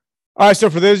All right,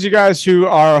 so for those of you guys who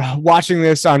are watching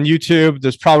this on YouTube,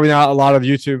 there's probably not a lot of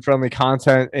YouTube friendly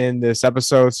content in this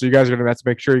episode. So you guys are going to have to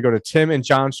make sure you go to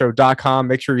timandjohnshow.com.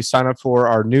 Make sure you sign up for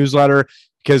our newsletter,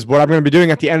 because what I'm going to be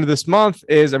doing at the end of this month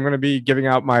is I'm going to be giving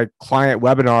out my client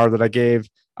webinar that I gave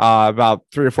about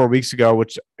 3 or 4 weeks ago,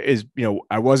 which is,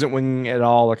 I wasn't winging it at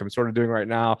all like I'm sort of doing right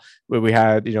now, where we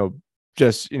had,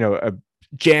 just, a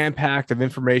jam packed of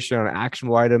information on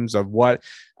actionable items of what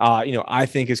I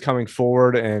think is coming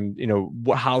forward, and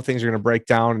how things are going to break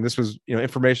down. And this was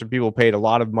information people paid a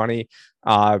lot of money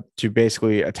to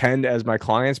basically attend as my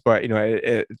clients, but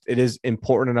it is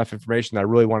important enough information that I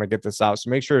really want to get this out. So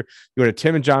make sure you go to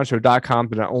timandjohnshow.com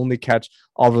to not only catch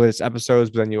all the latest episodes,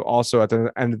 but then you also at the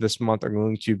end of this month are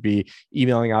going to be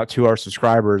emailing out to our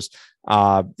subscribers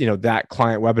that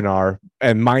client webinar,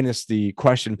 and minus the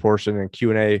question portion and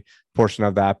Q&A portion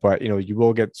of that. But you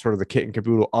will get sort of the kit and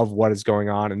caboodle of what is going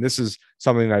on, and this is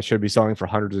something that I should be selling for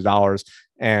hundreds of dollars.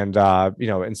 And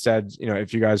instead,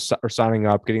 if you guys are signing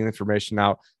up, getting the information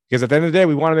out, because at the end of the day,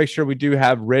 we want to make sure we do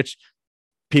have rich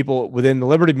people within the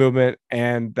liberty movement,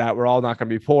 and that we're all not going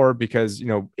to be poor, because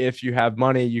if you have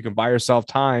money, you can buy yourself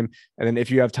time, and then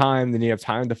if you have time, then you have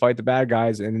time to fight the bad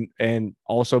guys, and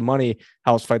also money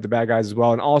helps fight the bad guys as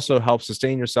well, and also helps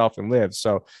sustain yourself and live.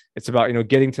 So it's about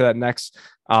getting to that next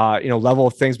level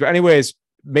of things. But anyways,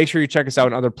 make sure you check us out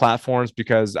on other platforms,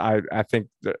 because I think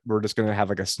that we're just going to have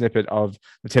like a snippet of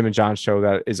the Tim and John show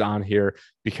that is on here,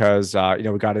 because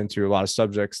we got into a lot of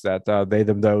subjects that they,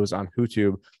 them, those on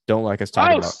YouTube don't like us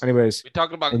talking about. Anyways, we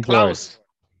talking about enjoy.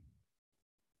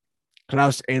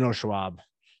 Klaus Eno Schwab.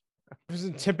 This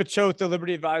is Tim Pachot, the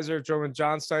Liberty Advisor, Joe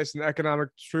John Stice, and Economic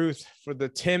Truth for the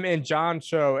Tim and John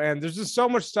Show. And there's just so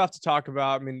much stuff to talk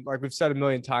about. I mean, like we've said a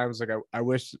million times, like I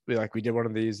wish we did one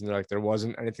of these and like there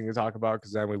wasn't anything to talk about,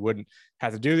 because then we wouldn't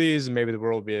have to do these, and maybe the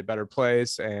world would be a better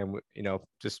place, and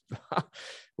just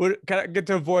would kind of get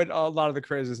to avoid a lot of the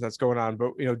craziness that's going on.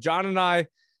 But John and I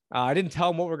didn't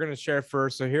tell him what we're going to share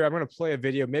first. So here I'm going to play a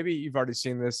video. Maybe you've already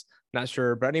seen this, not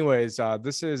sure. But anyways,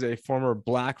 this is a former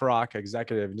BlackRock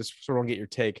executive, and just sort of get your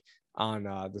take on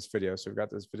this video. So we've got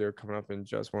this video coming up in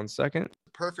just 1 second.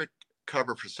 Perfect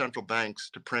cover for central banks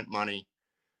to print money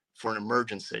for an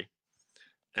emergency,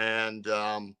 and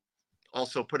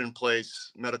also put in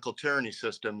place medical tyranny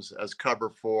systems as cover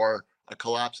for a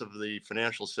collapse of the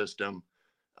financial system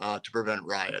to prevent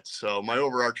riots. So my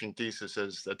overarching thesis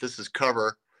is that this is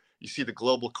cover. You see the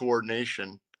global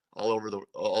coordination all over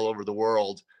the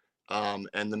world,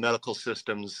 and the medical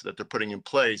systems that they're putting in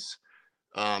place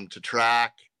to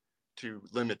track, to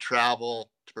limit travel,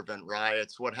 to prevent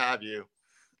riots, what have you.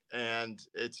 And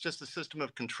it's just a system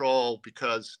of control,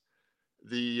 because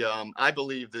I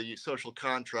believe the social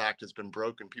contract has been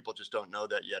broken. People just don't know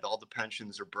that yet. All the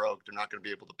pensions are broke. They're not going to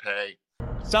be able to pay.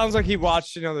 Sounds like he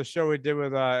watched, the show we did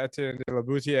with Etienne de la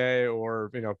Boutier,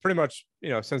 or, pretty much,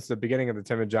 since the beginning of the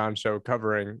Tim and John show,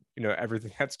 covering,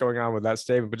 everything that's going on with that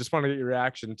statement. But just want to get your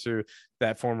reaction to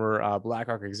that former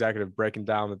BlackRock executive breaking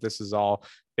down that this is all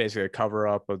basically a cover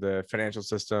up of the financial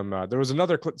system. There was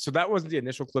another clip. So that wasn't the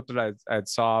initial clip that I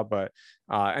saw. But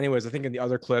anyways, I think in the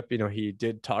other clip, he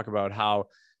did talk about how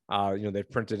they've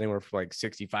printed anywhere from like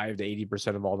 65 to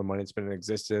 80% of all the money that's been in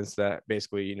existence, that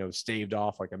basically, staved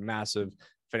off like a massive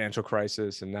financial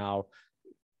crisis. And now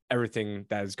everything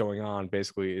that is going on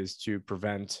basically is to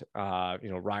prevent,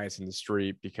 riots in the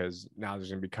street, because now there's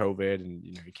going to be COVID, and,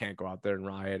 you can't go out there and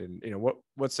riot. And,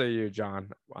 what say you, John,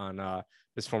 on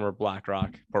this former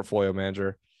BlackRock portfolio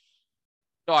manager?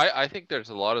 No, I think there's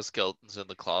a lot of skeletons in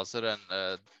the closet.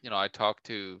 And, I talked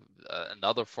to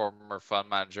another former fund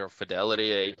manager of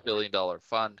Fidelity, a $8 billion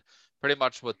fund, pretty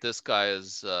much what this guy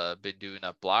has been doing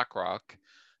at BlackRock.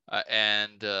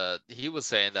 And he was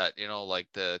saying that, like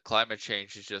the climate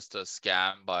change is just a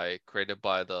scam created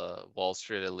by the Wall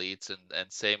Street elites,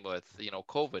 and same with,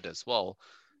 COVID as well,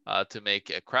 to make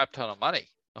a crap ton of money,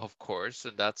 of course.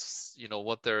 And that's,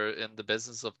 what they're in the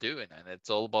business of doing. And it's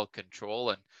all about control.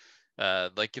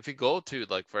 And like if you go to,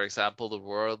 like, for example, the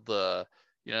World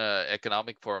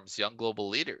Economic Forum's Young Global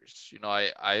Leaders,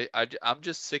 I'm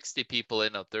just 60 people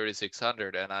in of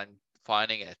 3,600, and I'm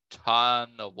finding a ton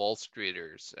of Wall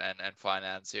Streeters and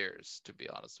financiers, to be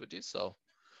honest with you. So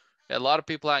a lot of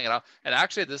people hanging out. And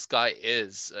actually, this guy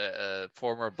is a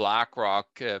former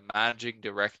BlackRock managing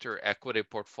director, equity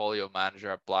portfolio manager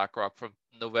at BlackRock from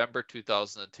November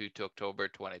 2002 to October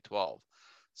 2012.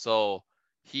 So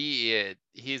he's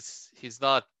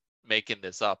not making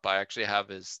this up. I actually have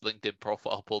his LinkedIn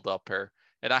profile pulled up here,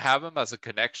 and I have him as a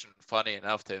connection, funny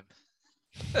enough, to him.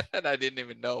 And I didn't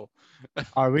even know. We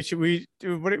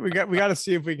got to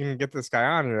see if we can get this guy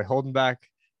on here. Holding back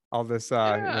all this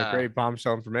Yeah. great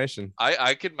bombshell information.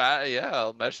 I could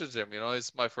I'll message him.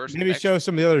 It's my first Maybe connection. show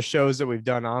some of the other shows that we've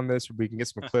done on this, where we can get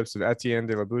some clips of Etienne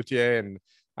de la Boutier. And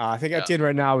I think Yeah. Etienne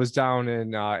right now is down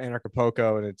in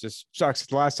Anarchapulco, and it just sucks.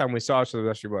 The last time we saw each other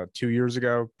was actually 2 years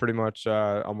ago, pretty much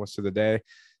almost to the day,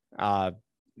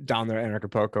 down there at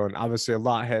Anarchapulco, and obviously a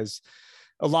lot has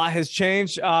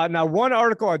changed. Now, one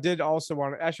article I did also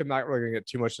want to, actually, I'm not really going to get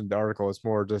too much into the article. It's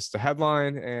more just the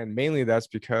headline. And mainly that's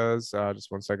because,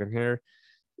 just one second here.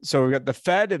 So we got the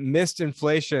Fed missed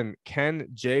inflation. Can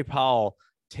Jay Powell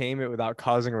tame it without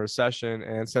causing a recession?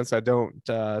 And since I don't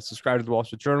subscribe to the Wall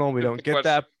Street Journal, we don't get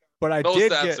that. But I did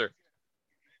get,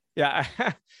 yeah.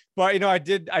 But I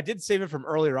did save it from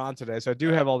earlier on today, so I do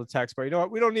have all the text. But you know what?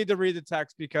 We don't need to read the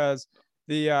text because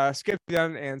the skip the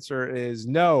answer is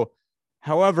no.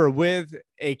 However, with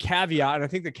a caveat, and I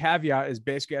think the caveat is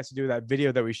basically has to do with that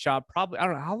video that we shot. Probably, I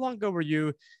don't know, how long ago were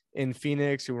you in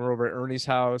Phoenix? We were over at Ernie's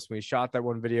house. We shot that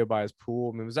one video by his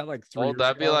pool. I mean, was that like 3 years ago?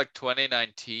 That'd be like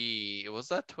 2019. Was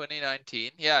that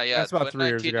 2019? Yeah. That's about 3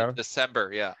 years ago. In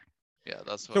December. Yeah.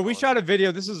 That's what so we shot a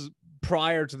video. This is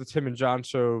prior to the Tim and John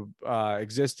show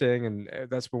existing, and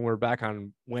that's when we're back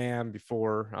on Wham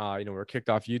before we were kicked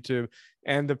off YouTube.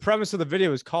 And the premise of the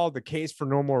video is called "The Case for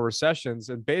No More Recessions."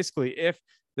 And basically, if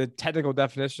the technical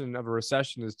definition of a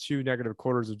recession is 2 negative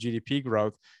quarters of GDP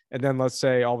growth, and then let's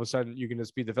say all of a sudden you can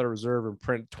just be the Federal Reserve and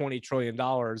print $20 trillion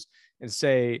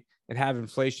and have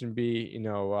inflation be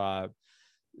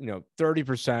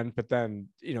 30%, but then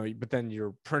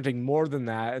you're printing more than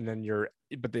that, and then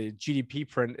but the GDP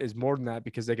print is more than that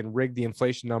because they can rig the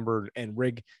inflation number and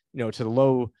rig to the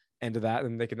low end of that,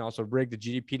 and they can also rig the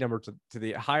GDP number to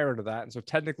the higher end of that. And so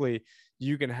technically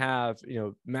you can have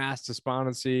mass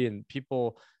despondency and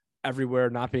people everywhere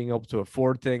not being able to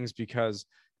afford things because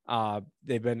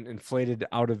they've been inflated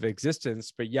out of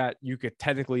existence, but yet you could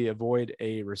technically avoid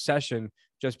a recession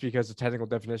just because the technical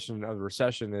definition of a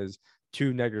recession is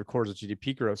 2 negative quarters of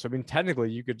GDP growth. So I mean,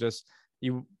 technically you could just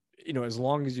as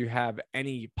long as you have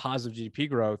any positive GDP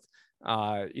growth,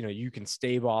 you can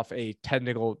stave off a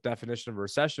technical definition of a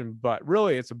recession. But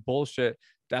really, it's a bullshit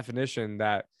definition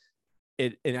that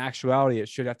in actuality, it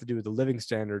should have to do with the living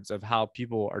standards of how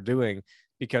people are doing,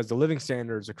 because the living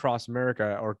standards across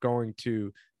America are going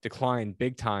to decline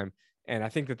big time. And I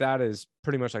think that is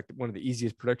pretty much like one of the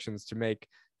easiest predictions to make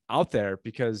out there,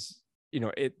 because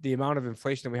the amount of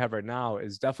inflation that we have right now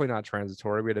is definitely not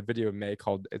transitory. We had a video in May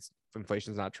called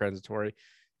 "Inflation's Not Transitory."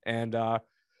 And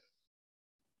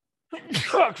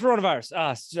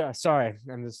coronavirus. Sorry,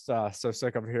 I'm just so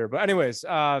sick over here. But anyways,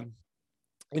 what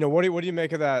do you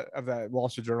make of that Wall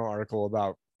Street Journal article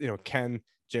about can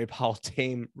Jay Powell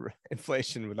tame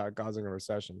inflation without causing a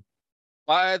recession?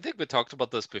 I think we talked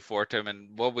about this before, Tim,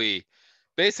 and I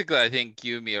think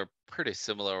you and me are pretty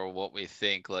similar on what we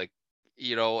think. Like,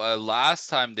 last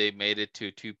time they made it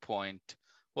to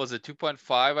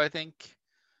 2.5, I think.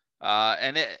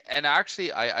 And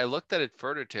actually I looked at it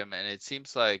further, Tim, and it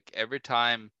seems like every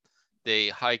time they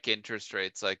hike interest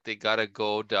rates, like they gotta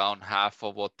go down half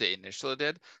of what they initially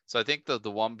did. So I think the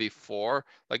one before,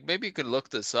 like maybe you can look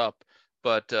this up,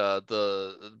 but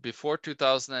the before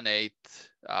 2008,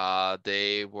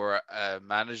 they were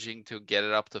managing to get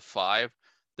it up to 5.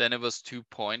 Then it was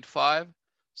 2.5.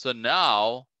 So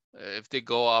now if they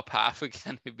go up half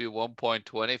again, it'd be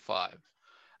 1.25.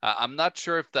 I'm not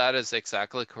sure if that is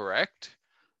exactly correct,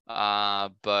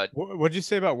 but what'd you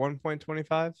say about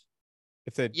 1.25?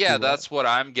 If they that's what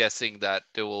I'm guessing that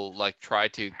they will like try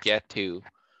to get to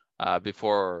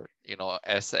before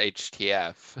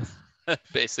SHTF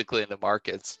basically in the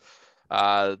markets.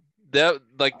 They're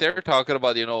talking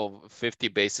about 50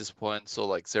 basis points, so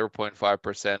like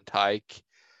 0.5% hike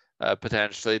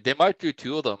potentially. They might do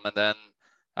 2 of them, and then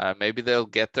maybe they'll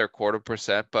get their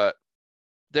 0.25%, but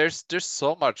there's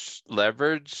so much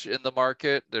leverage in the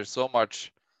market. There's so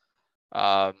much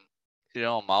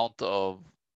amount of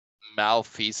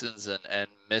malfeasance and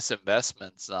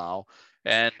misinvestments now.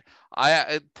 And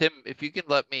Tim, if you can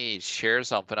let me share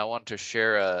something, I want to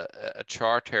share a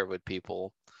chart here with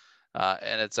people,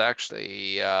 and it's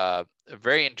actually a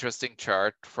very interesting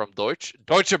chart from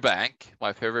Deutsche Bank,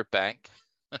 my favorite bank.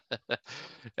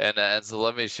 and so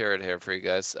let me share it here for you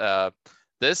guys.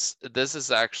 This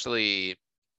is actually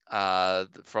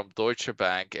from Deutsche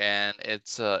Bank, and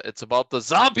it's about the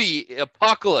zombie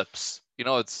apocalypse.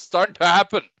 It's starting to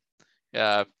happen.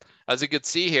 As you can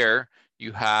see here,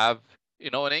 you have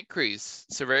an increase,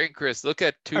 severe increase. Look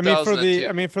at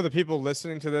 2002. For the people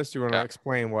listening to this, do you want to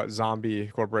explain what zombie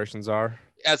corporations are?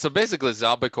 Yeah, so basically,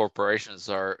 zombie corporations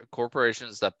are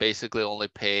corporations that basically only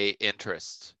pay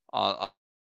interest on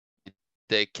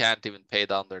they can't even pay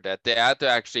down their debt. They had to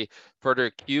actually further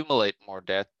accumulate more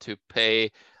debt to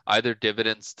pay either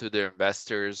dividends to their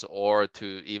investors or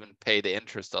to even pay the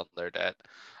interest on their debt.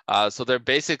 So they're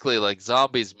basically like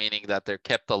zombies, meaning that they're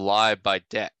kept alive by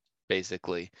debt,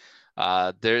 basically.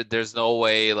 There's no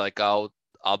way like out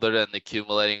other than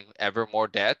accumulating ever more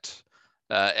debt.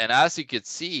 And as you could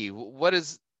see,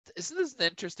 isn't this an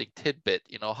interesting tidbit?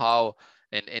 You know how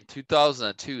in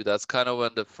 2002, that's kind of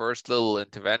when the first little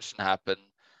intervention happened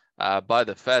by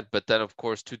the Fed. But then, of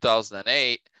course,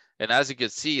 2008, and as you can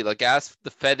see, like as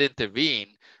the Fed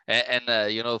intervened,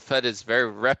 and you know, the Fed is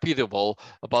very reputable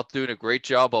about doing a great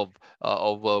job of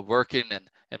working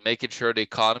and making sure the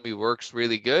economy works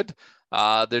really good.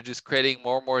 They're just creating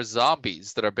more and more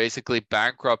zombies that are basically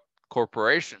bankrupt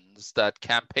corporations that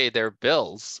can't pay their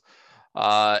bills,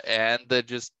 and they're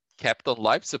just kept on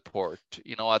life support,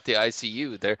 you know, at the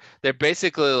ICU. They're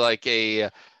basically like you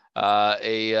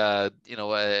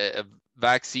know, a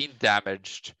vaccine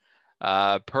damaged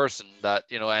person that,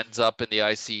 you know, ends up in the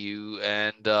ICU,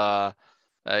 and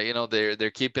you know, they're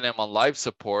keeping him on life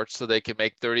support so they can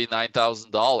make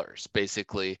 $39,000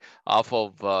 basically off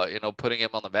of you know, putting him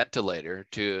on the ventilator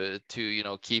to you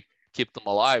know, keep them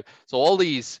alive. So all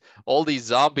these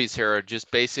zombies here are just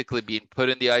basically being put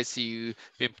in the ICU,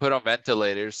 being put on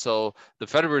ventilators. So the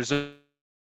Federal Reserve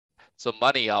some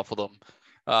money off of them,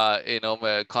 you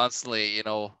know, constantly, you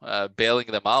know, bailing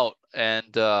them out.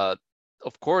 And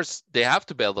of course, they have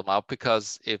to bail them out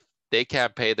because if they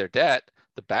can't pay their debt,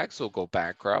 the banks will go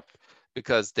bankrupt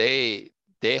because they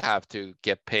have to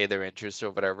get pay their interest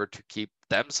or whatever to keep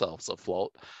themselves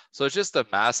afloat. So it's just a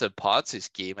massive Ponzi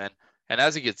scheme, and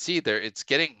as you can see there, it's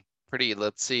getting pretty.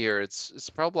 Let's see here, it's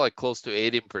probably like close to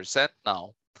 18%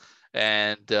 now,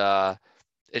 and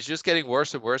it's just getting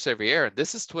worse and worse every year. And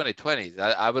this is 2020.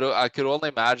 I could only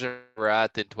imagine we're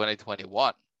at in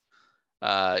 2021. You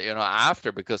know,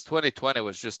 after, because 2020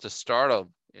 was just the start of,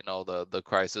 you know, the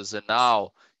crisis, and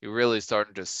now you're really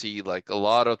starting to see like a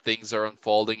lot of things are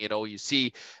unfolding. You know, you see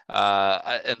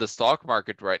in the stock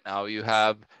market right now, you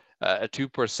have a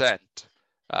 2%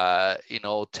 you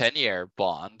know, 10-year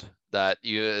bond that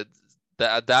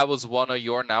that was one of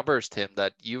your numbers, Tim,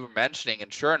 that you were mentioning,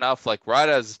 and sure enough, like right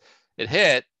as it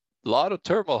hit, a lot of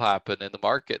turmoil happened in the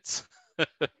markets.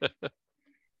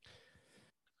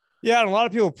 Yeah, and a lot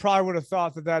of people probably would have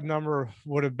thought that that number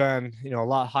would have been, you know, a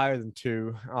lot higher than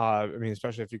two. I mean,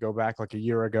 especially if you go back like a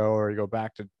year ago, or you go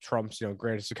back to Trump's, you know,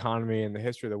 greatest economy in the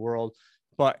history of the world.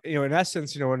 But, you know, in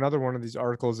essence, you know, another one of these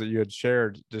articles that you had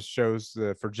shared just shows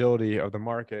the fragility of the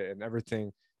market and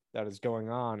everything that is going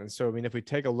on. And so, I mean, if we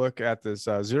take a look at this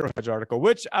Zero Hedge article,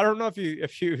 which I don't know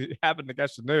if you happen to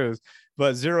catch the news,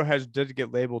 but Zero Hedge did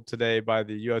get labeled today by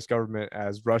the U.S. government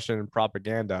as Russian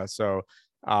propaganda. So,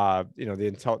 you know,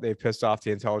 they pissed off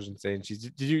the intelligence agencies.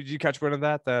 Did you catch wind of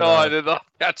that? That No, I did not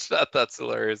catch that. That's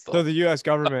hilarious though. So the U.S.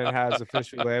 government has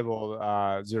officially labeled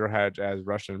Zero Hedge as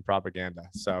Russian propaganda.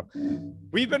 So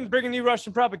we've been bringing you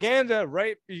Russian propaganda,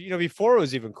 right? You know, before it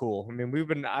was even cool.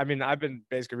 I mean, I've been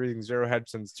basically reading Zero Hedge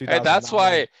since Hey, 2009. that's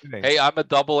why. Hey, I'm a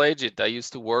double agent. I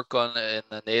used to work in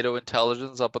the NATO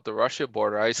intelligence up at the Russia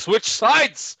border. I switched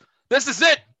sides. This is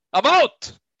it. I'm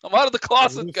out. I'm out of the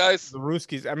closet, guys. The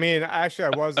Ruskies. I mean, actually,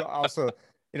 I was also,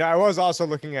 you know, I was also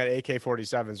looking at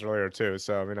AK-47s earlier too.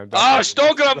 So I mean, I'm definitely.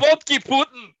 Stoga vodki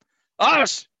Putin.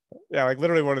 Ash. Yeah, like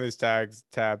literally one of these tabs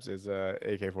is a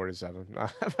AK-47.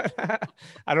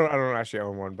 I don't actually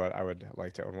own one, but I would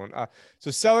like to own one. So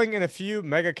selling in a few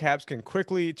mega caps can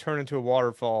quickly turn into a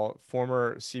waterfall.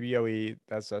 Former CBOE,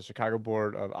 that's a Chicago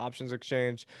Board of Options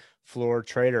Exchange floor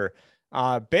trader.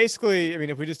 Basically, I mean,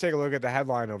 if we just take a look at the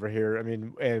headline over here, I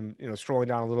mean, and you know, scrolling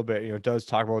down a little bit, you know, it does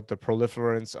talk about the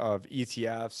proliferance of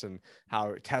ETFs and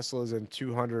how Tesla's in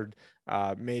 200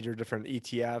 major different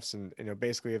ETFs, and you know,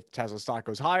 basically, if Tesla stock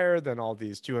goes higher, then all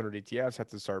these 200 ETFs have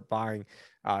to start buying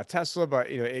Tesla.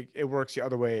 But you know, it works the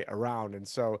other way around, and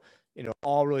so you know,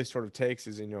 all really sort of takes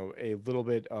is, you know, a little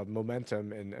bit of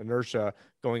momentum and inertia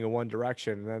going in one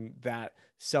direction, and then that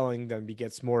selling then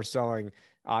begets more selling.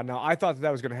 Now, I thought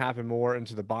that was going to happen more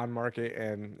into the bond market,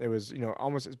 and it was, you know,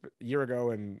 almost a year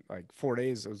ago and like 4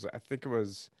 days. I think it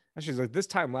was actually like this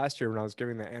time last year when I was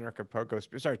giving the Anarchapulco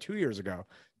speech. Sorry, 2 years ago.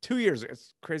 2 years.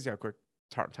 It's crazy how quick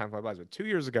time flies by. But 2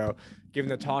 years ago, giving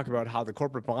the talk about how the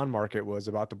corporate bond market was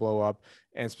about to blow up,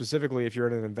 and specifically if you're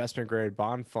in an investment grade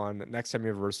bond fund, next time you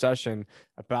have a recession,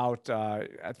 about I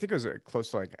think it was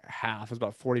close to like half, it was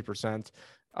about 40%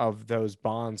 of those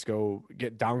bonds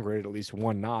get downgraded at least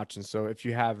one notch. And so if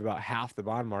you have about half the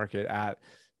bond market at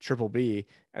triple B,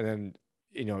 and then,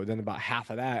 you know, then about half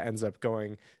of that ends up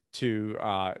going to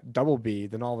double B,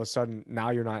 then all of a sudden now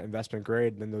you're not investment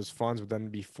grade. And then those funds would then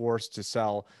be forced to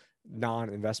sell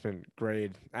non-investment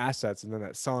grade assets, and then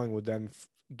that selling would then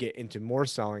get into more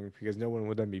selling because no one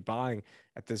would then be buying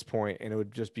at this point, and it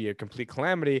would just be a complete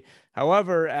calamity.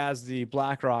 However, as the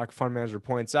BlackRock fund manager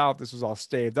points out, this was all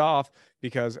staved off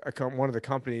because one of the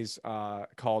companies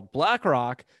called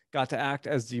BlackRock got to act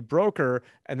as the broker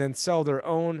and then sell their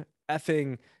own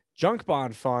effing junk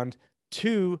bond fund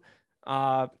to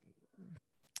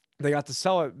they got to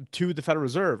sell it to the Federal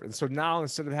Reserve. And so now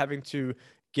instead of having to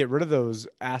get rid of those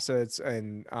assets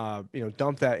and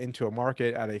dump that into a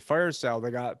market at a fire sale,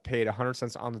 they got paid 100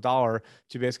 cents on the dollar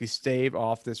to basically stave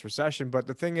off this recession. But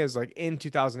the thing is, like in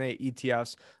 2008,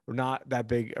 ETFs were not that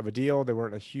big of a deal. They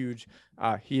weren't a huge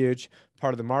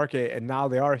part of the market, and now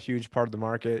they are a huge part of the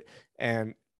market.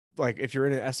 And like if you're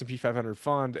in an S&P 500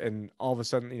 fund and all of a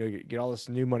sudden you get all this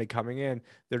new money coming in,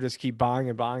 they just keep buying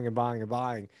and buying and buying and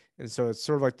buying. And so it's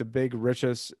sort of like the big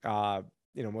richest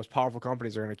most powerful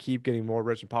companies are going to keep getting more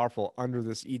rich and powerful under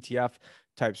this ETF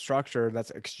type structure.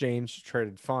 That's exchange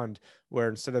traded fund, where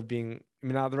instead of being, I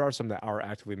mean, now there are some that are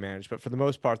actively managed, but for the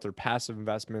most part, they're passive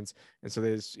investments. And so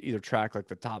they just either track like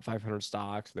the top 500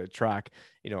 stocks, they track,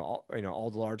 all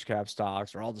the large cap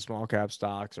stocks or all the small cap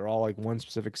stocks or all like one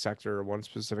specific sector or one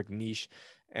specific niche.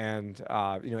 And,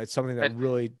 it's something that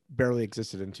really barely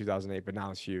existed in 2008, but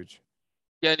now it's huge.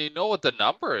 Yeah, and you know what the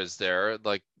number is there?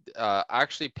 Like,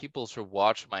 actually, people should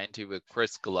watch my interview with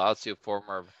Chris Galasio,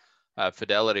 former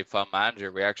Fidelity fund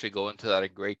manager. We actually go into that in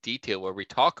great detail, where we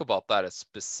talk about that as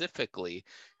specifically,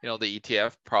 the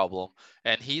ETF problem.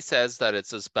 And he says that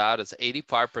it's as bad as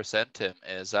 85%, Tim,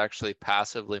 is actually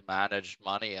passively managed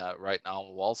money right now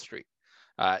on Wall Street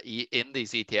in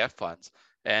these ETF funds.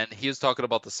 And he was talking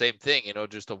about the same thing,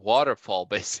 just a waterfall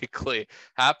basically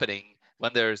happening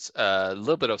when there's a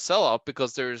little bit of sell-off,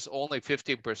 because there's only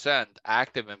 15%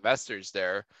 active investors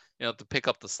there, to pick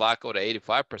up the slack go to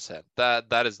 85%.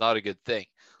 That is not a good thing.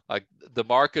 Like, the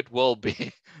market will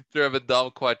be driven down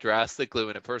quite drastically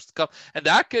when it first comes. And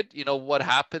that could, what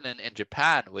happened in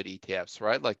Japan with ETFs,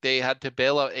 right? Like, they had to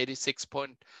bail out 86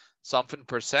 point something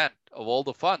percent of all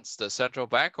the funds, the central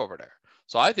bank over there.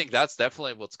 So I think that's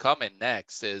definitely what's coming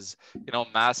next is,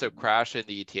 massive crash in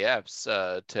the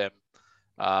ETFs, Tim.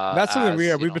 That's something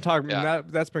we've been talking. Yeah.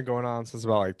 That's been going on since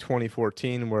about like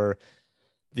 2014, where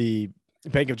the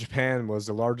Bank of Japan was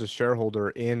the largest shareholder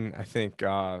in, I think,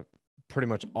 pretty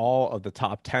much all of the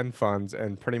top 10 funds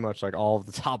and pretty much like all of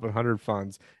the top 100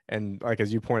 funds. And like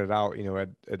as you pointed out,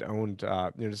 it owned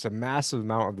just a massive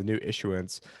amount of the new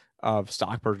issuance of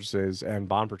stock purchases and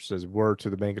bond purchases were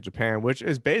to the Bank of Japan, which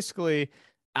is basically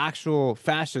actual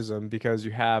fascism, because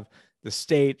you have the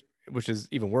state, which is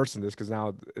even worse than this because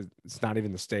now it's not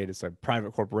even the state, it's a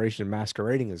private corporation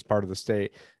masquerading as part of the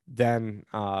state, then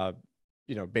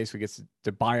basically gets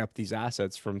to buy up these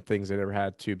assets from things they never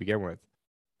had to begin with.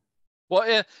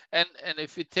 Well, and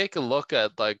if you take a look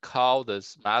at like how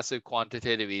this massive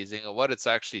quantitative easing and what it's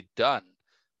actually done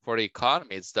for the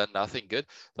economy, it's done nothing good.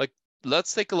 Like,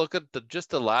 let's take a look at just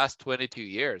the last 22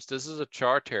 years. This is a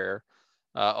chart here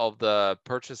of the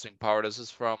purchasing power. This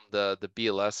is from the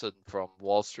BLS and from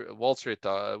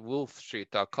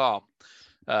Wolfstreet.com.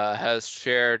 Has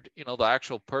shared, the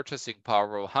actual purchasing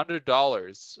power of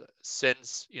 $100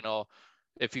 since,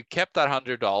 if you kept that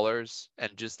 $100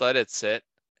 and just let it sit,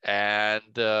 and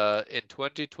in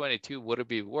 2022, what would it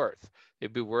be worth?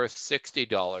 It'd be worth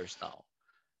 $60 now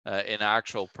in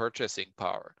actual purchasing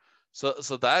power. So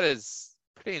that is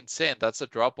pretty insane. That's a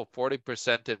drop of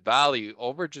 40% in value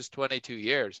over just 22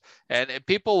 years. And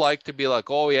people like to be like,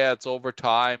 oh yeah, it's over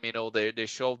time. They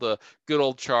show the good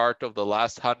old chart of the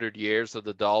last 100 years of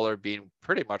the dollar being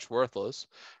pretty much worthless,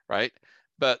 right?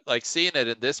 But like seeing it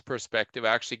in this perspective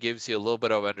actually gives you a little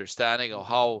bit of understanding of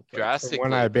how drastically.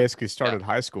 When I basically started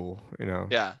high school,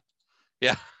 Yeah.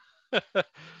 Yeah.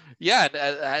 Yeah,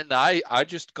 and I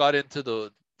just got into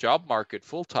the job market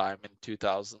full time in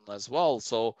 2000 as well.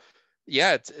 So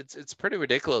yeah, it's pretty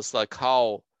ridiculous, like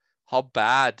how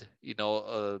bad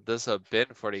this have been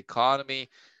for the economy.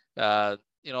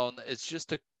 It's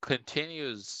just a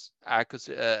continuous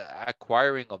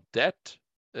acquiring of debt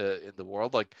in the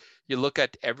world. Like, you look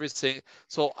at everything.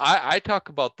 So I talk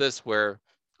about this where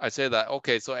I say that,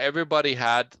 okay, so everybody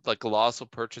had like a loss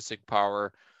of purchasing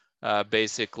power,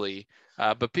 basically.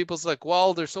 But people's like,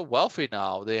 well, they're so wealthy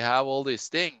now. They have all these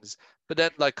things. But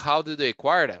then, like, how do they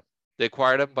acquire them? They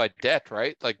acquire them by debt,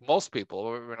 right? Like most people,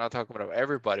 we're not talking about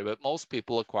everybody, but most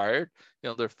people acquired,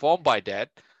 their phone by debt.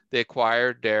 They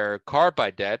acquired their car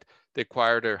by debt. They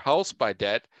acquired their house by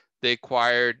debt. they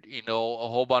acquired, a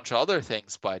whole bunch of other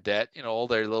things by debt, all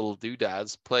their little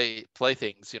doodads,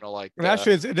 playthings, like And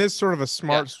actually, it is sort of a yeah.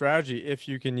 smart strategy if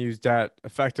you can use debt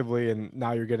effectively, and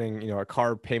now you're getting, a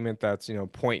car payment that's,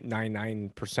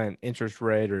 0.99% interest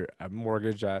rate, or a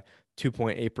mortgage at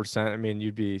 2.8%. I mean,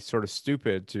 you'd be sort of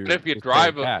stupid And to if you just pay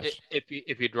in drive cash.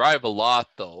 if you drive a lot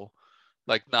though,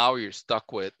 like now you're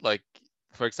stuck with, like,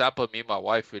 for example, me and my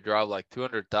wife, we drive like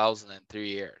 200,000 in 3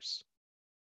 years.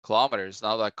 Kilometers.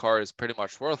 Now that car is pretty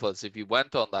much worthless. If you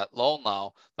went on that loan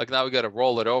now, like now we got to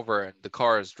roll it over and the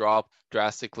car has dropped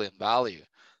drastically in value.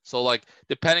 So like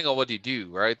depending on what you do,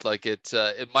 right? Like it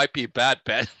might be a bad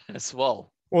bet as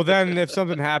well. Well, then if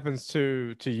something happens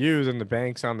to you, then the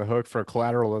bank's on the hook for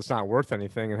collateral that's not worth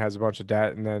anything and has a bunch of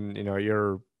debt, and then you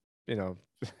know,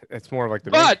 it's more like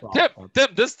the bank's But problem. Tim,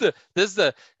 this is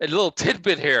a little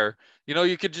tidbit here.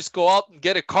 You could just go out and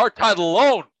get a car title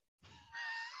loan.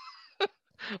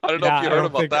 I don't know if Yeah, you heard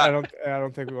about that. I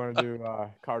don't think we want to do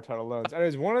car title loans.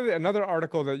 Anyways, another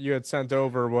article that you had sent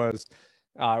over was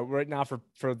right now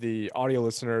for the audio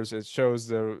listeners. It shows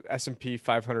the S&P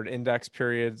 500 index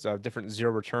periods of different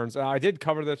zero returns. I did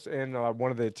cover this in one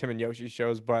of the Tim and Yoshi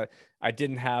shows, but I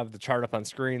didn't have the chart up on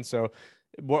screen. So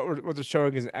what they're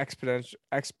showing is an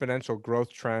exponential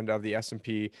growth trend of the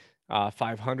S&P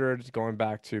 500 going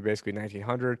back to basically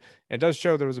 1900. It does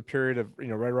show there was a period of, right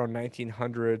around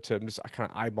 1900 to, I'm just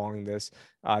kind of eyeballing this,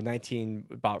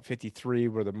 about 53,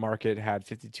 where the market had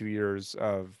 52 years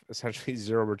of essentially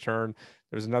zero return.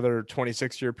 There's another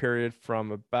 26-year period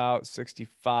from about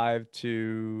 65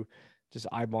 to, just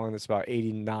eyeballing this, about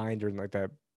 89 during like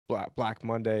that Black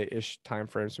Monday-ish time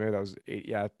frame. So maybe that was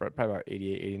probably about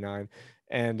 88, 89.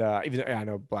 And even though, yeah, I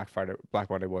know Black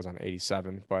Monday was on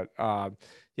 87, but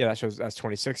yeah, that's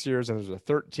 26 years. And there's a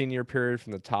 13-year period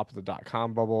from the top of the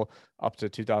dot-com bubble up to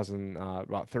 2000,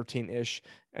 about 13-ish.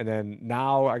 And then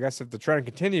now, I guess if the trend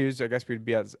continues, I guess we'd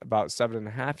be at about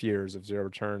 7.5 years of zero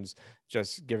returns,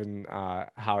 just given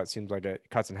how it seems like it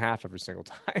cuts in half every single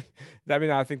time. I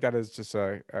mean, I think that is just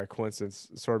a coincidence,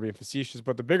 sort of being facetious.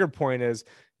 But the bigger point is,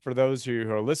 for those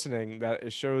who are listening, that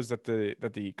it shows that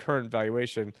the current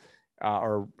valuation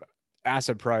or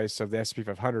asset price of the S&P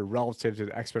 500 relative to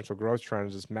the exponential growth trend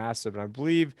is just massive. And I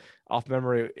believe, off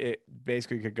memory, it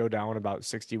basically could go down about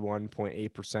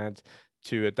 61.8%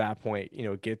 to, at that point,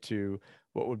 get to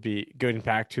what would be going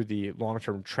back to the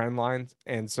long-term trend lines.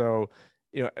 And so,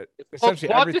 It's called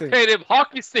essentially everything. quantitative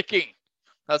hockey sticking.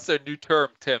 That's their new term,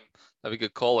 Tim, that we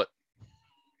could call it.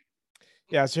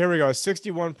 Yeah, so here we go.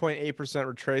 61.8%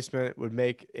 retracement would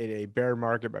make it a bear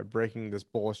market by breaking this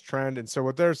bullish trend. And so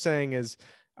what they're saying is,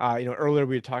 earlier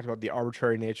we had talked about the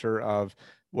arbitrary nature of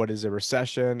what is a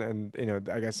recession. And,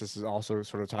 I guess this is also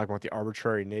sort of talking about the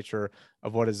arbitrary nature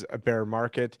of what is a bear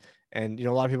market. And, a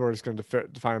lot of people are just going to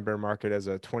define a bear market as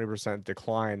a 20%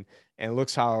 decline. And it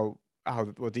looks how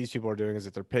what these people are doing is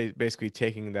that they're basically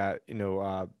taking that,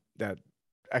 that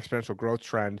exponential growth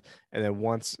trend. And then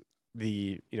once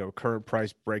the current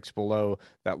price breaks below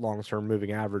that long-term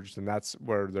moving average, then that's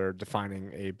where they're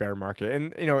defining a bear market.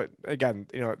 And again,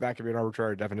 that could be an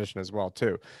arbitrary definition as well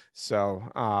too. So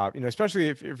especially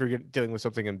if you're dealing with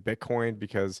something in Bitcoin,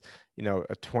 because a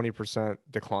 20%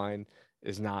 decline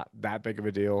is not that big of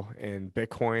a deal in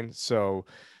Bitcoin. So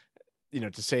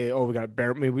to say, oh, we got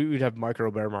bear, I mean, we would have micro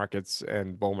bear markets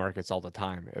and bull markets all the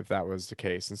time if that was the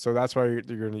case. And so that's why you're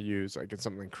going to use, like, in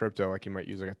something like crypto, like you might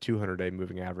use like a 200-day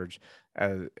moving average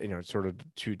as, sort of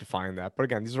to define that. But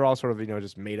again, these are all sort of,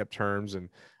 just made up terms. And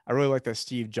I really like that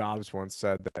Steve Jobs once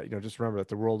said that, just remember that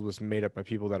the world was made up by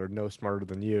people that are no smarter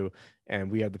than you, and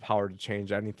we have the power to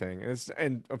change anything.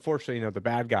 And unfortunately, the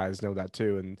bad guys know that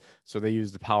too. And so they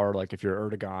use the power, like if you're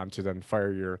Erdogan, to then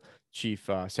fire your chief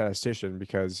statistician,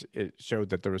 because it showed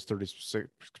that there was 36%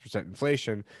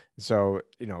 inflation. So,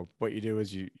 what you do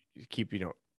is you keep,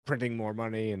 printing more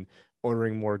money and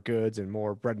ordering more goods and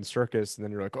more bread and circus. And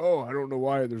then you're like, oh, I don't know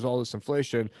why there's all this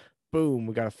inflation. Boom,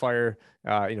 we got to fire,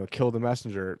 kill the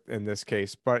messenger in this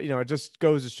case. But, it just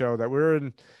goes to show that we're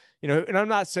in, and I'm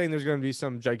not saying there's going to be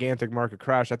some gigantic market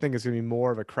crash. I think it's going to be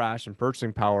more of a crash in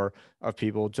purchasing power of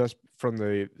people, just from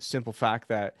the simple fact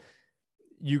that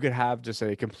you could have just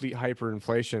a complete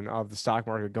hyperinflation of the stock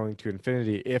market going to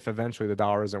infinity if eventually the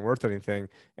dollar isn't worth anything.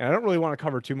 And I don't really want to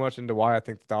cover too much into why I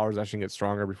think the dollar is actually going to get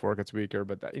stronger before it gets weaker,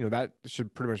 but that, that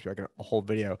should pretty much be like a whole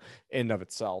video in of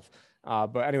itself.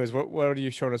 But anyways, what are you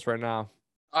showing us right now?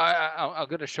 I'm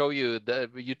going to show you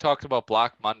that you talked about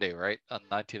Black Monday, right, on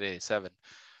 1987.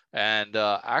 And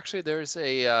actually, there's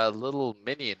a little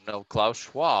minion of Klaus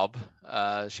Schwab.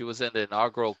 She was in the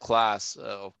inaugural class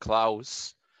of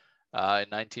Klaus in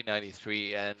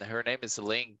 1993, and her name is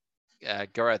Elaine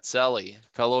Garazzelli,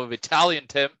 fellow of Italian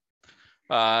Tim,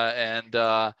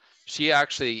 and she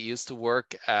actually used to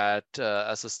work at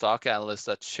as a stock analyst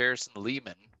at Shares and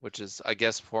Lehman, which is, I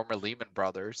guess, former Lehman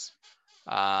Brothers.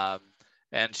 And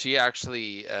she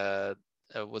actually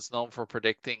was known for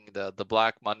predicting the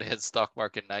Black Monday in stock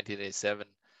market in 1987.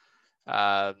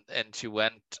 And she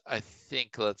went, I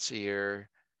think, let's see here.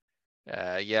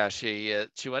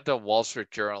 She went to Wall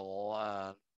Street Journal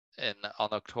on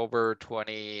October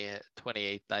 28,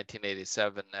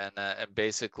 1987, and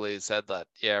basically said that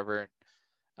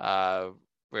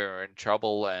we're in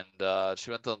trouble, and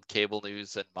she went on cable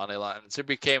news and Moneyline, and she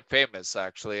became famous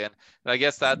actually, and I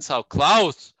guess that's how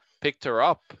Klaus picked her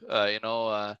up,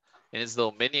 in his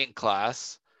little minion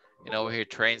class. He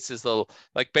trains his little,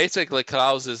 like, basically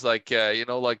Klaus is like,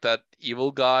 like that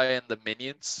evil guy in the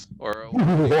Minions, or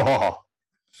Whoa.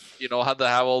 how they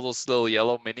have all those little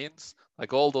yellow minions.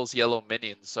 Like, all those yellow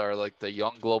minions are like the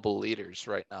young global leaders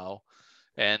right now.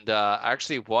 And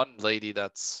actually, one lady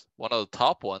that's one of the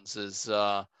top ones is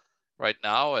right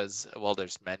now, as well,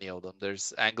 there's many of them.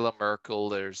 There's Angela Merkel,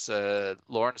 there's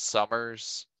Lawrence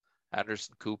Summers,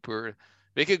 Anderson Cooper.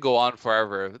 We could go on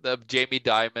forever. Jamie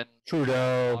Dimon,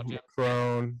 Trudeau,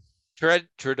 Macron.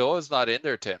 Trudeau is not in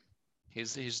there, Tim. He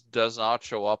does not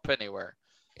show up anywhere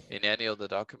in any of the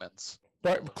documents.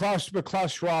 But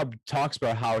Klaus Schwab talks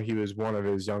about how he was one of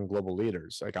his young global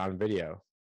leaders, like on video.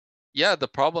 Yeah, the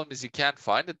problem is you can't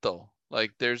find it though.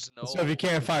 Like, there's no. So if you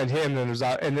can't find him, then there's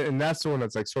and that's the one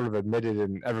that's like sort of admitted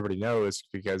and everybody knows,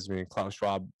 because I mean, Klaus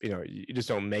Schwab, you just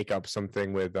don't make up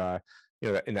something with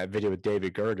in that video with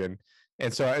David Gergen.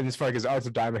 And so, and it's funny because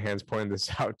Arthur Diamondhand's pointing this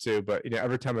out too. But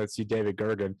every time I see David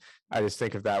Gergen, I just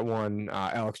think of that one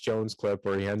Alex Jones clip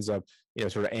where he ends up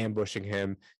sort of ambushing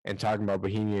him and talking about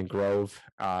Bohemian Grove.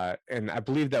 And I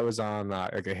believe that was on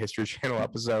like a History Channel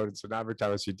episode. And so now every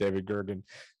time I see David Gergen,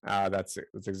 that's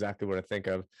exactly what I think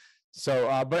of.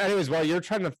 So, but anyways, while you're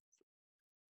trying to,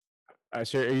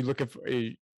 so are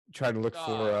you trying to look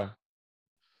for?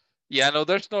 Yeah, no,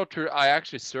 there's no I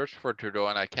actually searched for Trudeau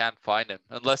and I can't find him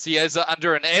unless he is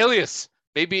under an alias.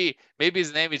 Maybe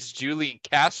his name is Julian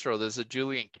Castro. There's a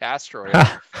Julian Castro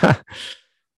here.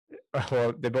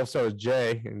 Well, they both start with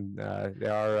J, and they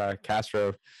are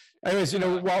Castro. Anyways,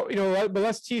 but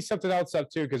let's tease something else up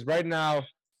too, because right now,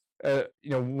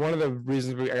 one of the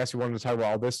reasons we wanted to talk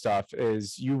about all this stuff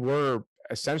is you were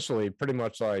essentially pretty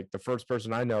much like the first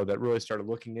person I know that really started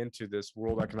looking into this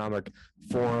World Economic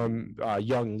Forum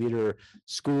Young Leader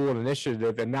School and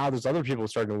Initiative, and now there's other people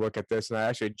starting to look at this. And I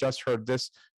actually just heard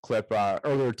this clip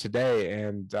earlier today,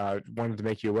 and wanted to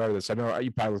make you aware of this. I know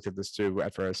you probably looked at this too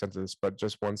after I sent this, but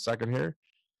just 1 second here.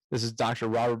 This is Dr.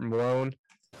 Robert Malone.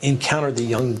 Encounter the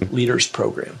Young Leaders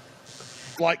Program.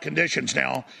 Like conditions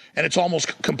now, and it's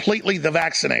almost completely the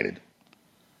vaccinated.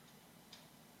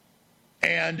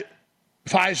 And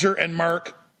Pfizer and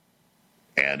Merck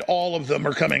and all of them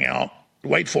are coming out,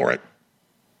 wait for it,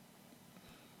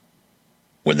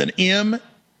 with an mRNA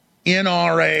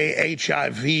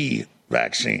HIV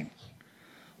vaccine,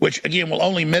 which again will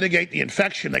only mitigate the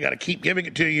infection. They got to keep giving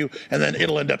it to you, and then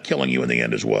it'll end up killing you in the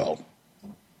end as well.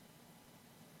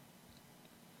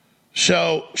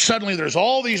 So suddenly there's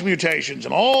all these mutations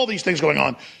and all these things going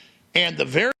on, and the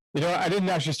very I didn't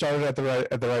actually start it at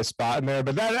the right spot in there,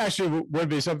 but that actually would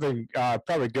be something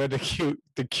probably good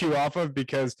to cue off of,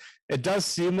 because it does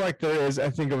seem like there is. I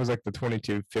think it was like the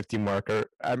 2250 marker.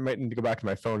 I might need to go back to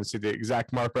my phone to see the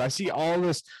exact mark, but I see all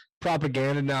this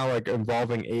propaganda now, like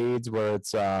involving AIDS, where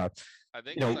it's. I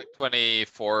think it's like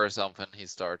 24 or something. He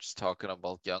starts talking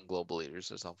about young global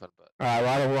leaders or something. But well,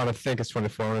 I don't want to think it's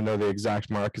 24. I want to know the exact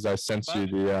mark because I sent you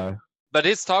the. But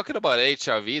he's talking about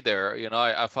HIV there.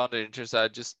 I found it interesting. I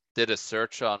just did a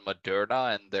search on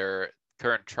Moderna and their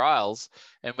current trials,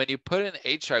 and when you put in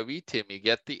HIV, Tim, you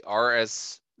get the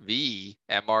RSV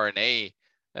mRNA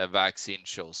vaccine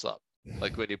shows up.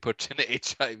 Like when you put in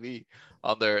HIV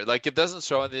on there, like it doesn't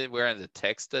show anywhere in the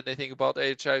text anything about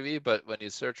HIV, but when you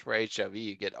search for HIV,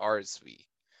 you get RSV.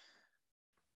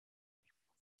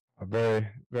 Very,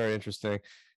 very interesting.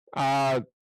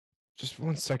 Just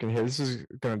 1 second here. This is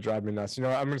gonna drive me nuts.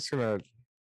 I'm just gonna.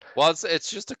 Well,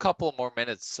 it's just a couple more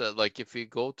minutes. Like if you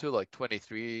go to like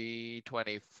 23,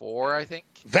 24, I think.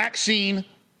 vaccine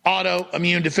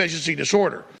autoimmune deficiency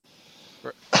disorder.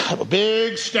 I have a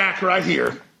big stack right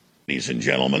here, ladies and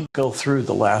gentlemen. Go through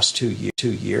the last 2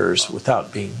 years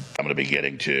without being. I'm going to be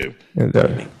getting to.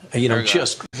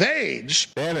 Just AIDS.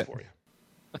 Damn it. For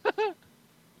you.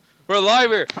 We're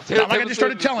live here. Not like I just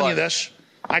started telling you this.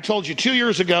 I told you 2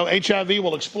 years ago HIV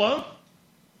will explode,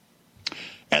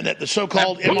 and that the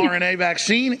so-called mRNA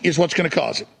vaccine is what's going to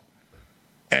cause it.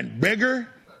 And bigger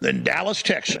than Dallas,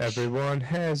 Texas. Everyone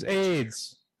has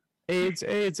AIDS. AIDS,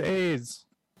 AIDS, AIDS.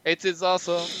 AIDS is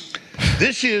awesome.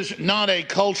 This is not a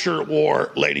culture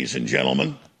war, ladies and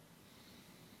gentlemen.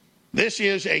 This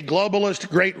is a globalist,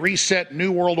 great reset,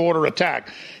 new world order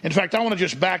attack. In fact, I want to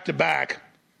just back to back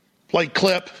play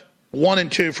clip 1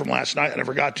 and 2 from last night. I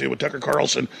never got to with Tucker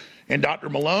Carlson and Dr.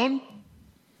 Malone.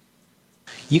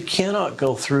 You cannot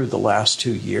go through the last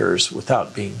 2 years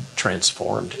without being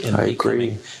transformed and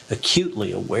becoming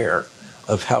acutely aware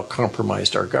of how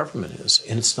compromised our government is.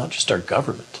 And it's not just our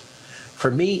government. For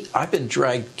me, I've been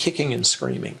dragged kicking and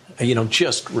screaming,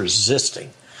 just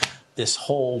resisting this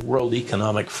whole World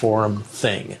Economic Forum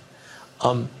thing.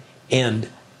 And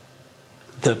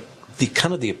the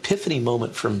kind of the epiphany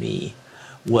moment for me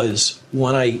was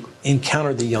when I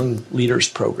encountered the Young Leaders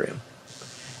Program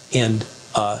and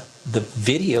the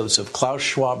videos of Klaus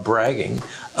Schwab bragging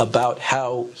about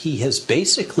how he has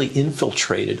basically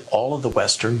infiltrated all of the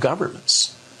Western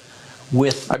governments.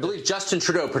 I believe Justin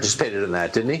Trudeau participated in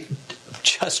that, didn't he?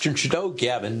 Justin Trudeau,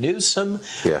 Gavin Newsom.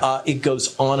 Yeah. It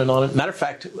goes on and on. Matter of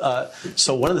fact,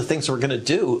 so one of the things we're going to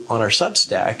do on our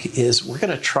Substack is we're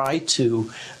going to try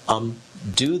to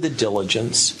do the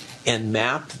diligence and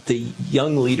map the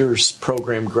Young Leaders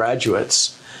Program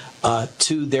graduates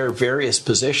to their various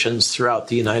positions throughout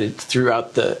the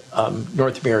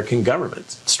North American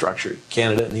government structure,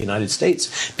 Canada and the United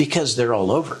States, because they're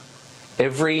all over.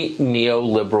 Every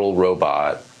neoliberal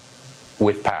robot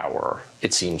with power,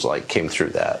 it seems like, came through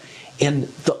that. And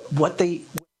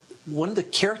one of the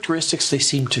characteristics they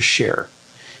seem to share,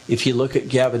 if you look at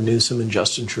Gavin Newsom and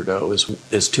Justin Trudeau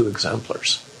as two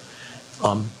exemplars.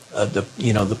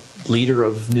 The leader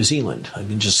of New Zealand,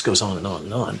 it just goes on and on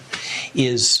and on,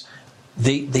 is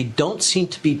they don't seem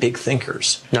to be big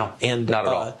thinkers. No, and not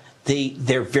at all.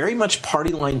 They're very much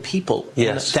party line people.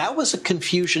 Yes. And that was a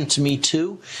confusion to me,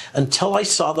 too, until I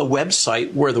saw the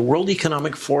website where the World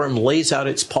Economic Forum lays out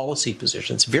its policy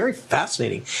positions. Very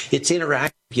fascinating. It's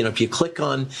interactive. If you click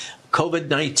on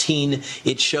COVID-19,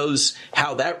 it shows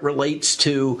how that relates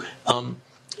to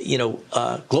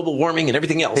global warming and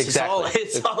everything else. Exactly.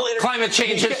 It's all climate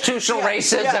change, institutional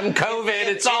racism, COVID.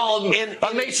 It's all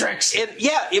a matrix.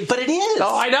 But it is.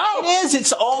 Oh, I know. It is.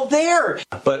 It's all there.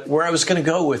 But where I was going to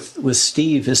go with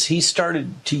Steve is he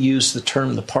started to use the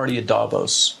term the party of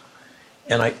Davos.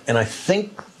 And I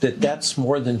think that's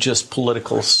more than just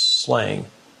political slang.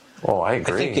 Oh, I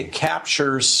agree. I think it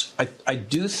captures, I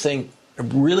do think,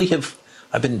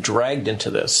 I've been dragged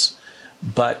into this,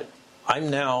 but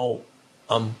I'm now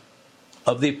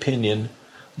of the opinion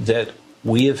that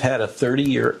we have had a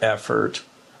 30-year effort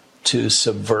to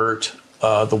subvert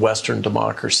the Western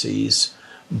democracies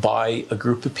by a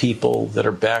group of people that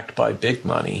are backed by big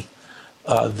money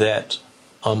that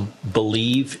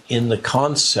believe in the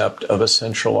concept of a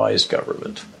centralized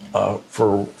government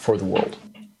for the world.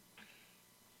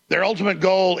 Their ultimate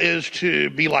goal is to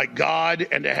be like God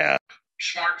and to have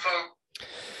smartphone.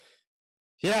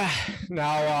 Yeah.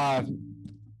 Now,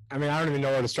 I don't even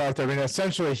know where to start there.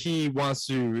 Essentially, he wants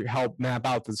to help map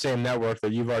out the same network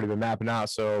that you've already been mapping out.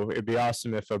 So it'd be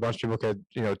awesome if a bunch of people could,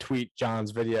 tweet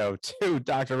John's video to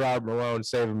Dr. Robert Malone,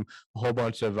 save him a whole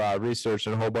bunch of research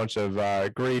and a whole bunch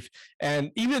of grief.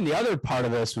 And even the other part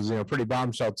of this was, pretty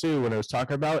bombshell too, when it was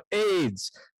talking about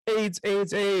AIDS. And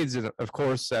of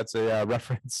course, that's a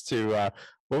reference to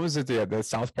what was it, the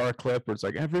South Park clip where it's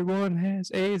like everyone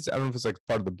has AIDS? I don't know if it's like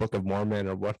part of the Book of Mormon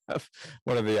or one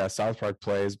of the South Park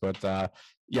plays, but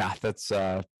that's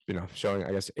showing,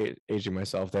 I guess, aging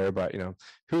myself there. But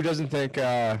who doesn't think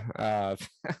and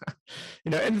the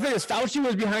thing is, Fauci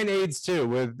was behind AIDS too,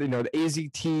 with the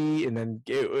AZT, and then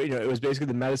it was basically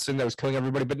the medicine that was killing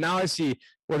everybody. But now I see,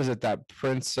 what is it, that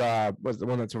Prince was the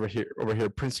one that's over here,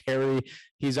 Prince Harry.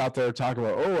 He's out there talking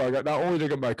about, I got, not only did I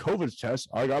get my COVID test,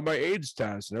 I got my AIDS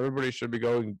test, and everybody should be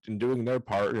going and doing their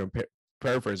part,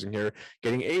 paraphrasing here,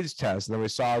 getting AIDS tests. And then we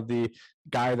saw the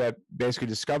guy that basically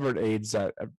discovered AIDS,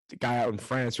 the guy out in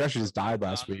France, who actually just died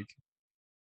last week.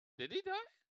 Did he die?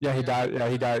 Yeah, he died. Yeah,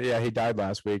 he died. Yeah, he died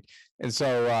last week. And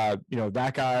so,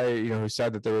 that guy, who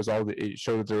said that there was it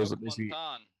showed that there was basically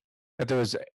that there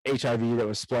was HIV that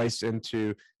was spliced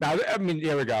into. Now,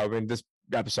 here we go. This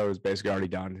episode is basically already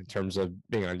done in terms of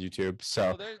being on YouTube.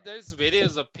 So there's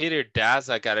videos of Peter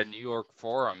Daszak at a New York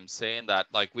forum saying that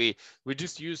we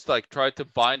just used tried to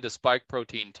bind the spike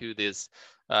protein to this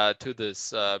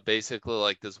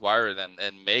basically this virus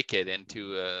and make it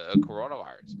into a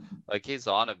coronavirus. He's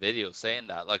on a video saying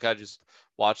that. I just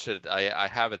watched it. I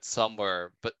have it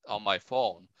somewhere, but on my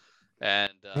phone.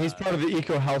 And he's part of the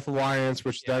Eco Health Alliance,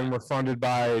 which then were funded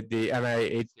by the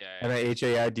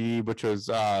NIHAID, which was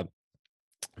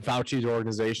Fauci's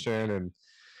organization. And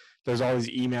there's all these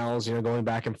emails, going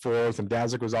back and forth. And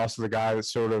Daszak was also the guy that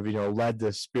sort of, led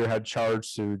the spearhead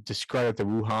charge to discredit the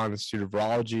Wuhan Institute of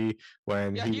Virology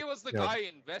when he was the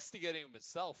guy investigating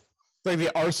himself. It's like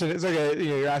the arson. It's like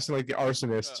you're asking like the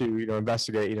arsonist to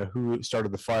investigate who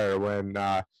started the fire when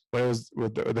it was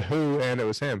with the WHO and it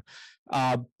was him.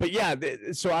 But yeah,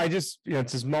 so I just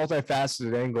it's this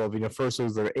multifaceted angle of first it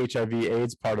was the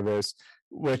HIV/AIDS part of this,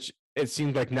 which it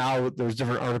seems like now there's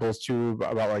different articles too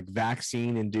about like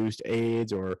vaccine induced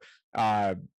AIDS or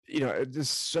there's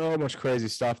so much crazy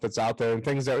stuff that's out there and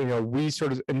things that we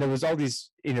sort of, and there was all these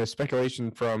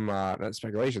speculation from not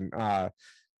speculation right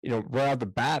out the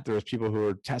bat, there was people who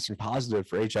were testing positive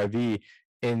for HIV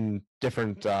in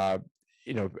different,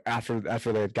 after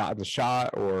they had gotten the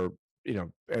shot or,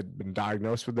 had been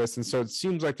diagnosed with this. And so it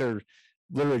seems like they're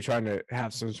literally trying to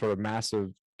have some sort of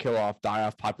massive kill off, die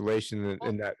off population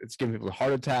and that it's giving people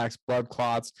heart attacks, blood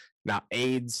clots, now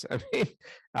AIDS. I mean,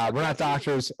 we're not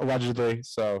doctors, allegedly.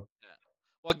 So.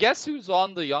 Well, guess who's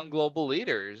on the Young Global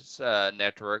Leaders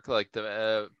network, like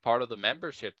the part of the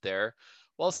membership there?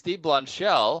 Well, Steve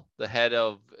Blanchell, the head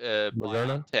of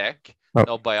BioNTech,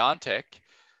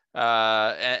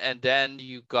 and then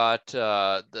you got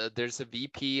there's a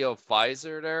VP of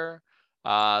Pfizer there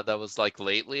that was like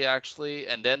lately actually,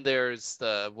 and then there's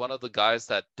one of the guys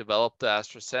that developed the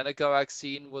AstraZeneca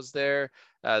vaccine was there.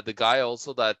 The guy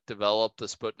also that developed the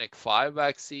Sputnik 5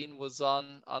 vaccine was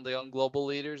on the Young Global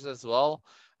Leaders as well.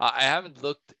 I haven't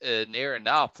looked near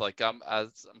enough. Like I'm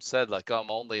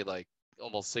only like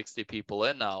almost 60 people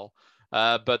in now.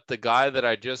 But the guy that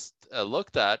I just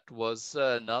looked at was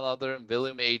none other than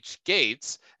William H.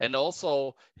 Gates, and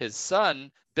also his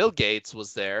son, Bill Gates,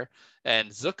 was there,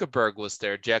 and Zuckerberg was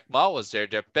there, Jack Ma was there,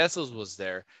 Jeff Bezos was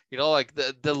there. Like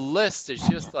the list is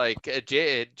just like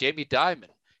Jamie Dimon.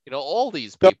 All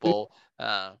these people.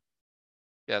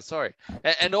 Yeah, sorry.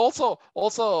 And also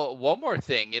one more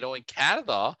thing, in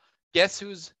Canada, guess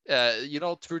who's,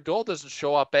 Trudeau doesn't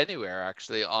show up anywhere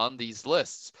actually on these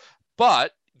lists.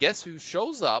 But guess who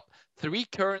shows up? 3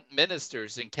 current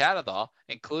ministers in Canada,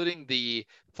 including the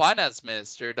finance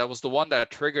minister. That was the one that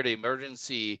triggered the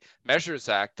Emergency Measures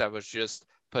Act that was just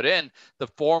put in. The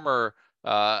former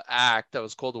act that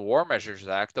was called the War Measures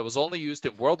Act that was only used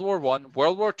in World War I,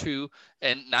 World War II,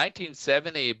 and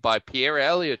 1970 by Pierre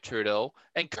Elliott Trudeau,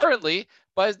 and currently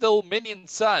by his little minion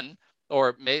son,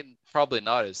 or probably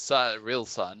not his son, real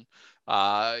son,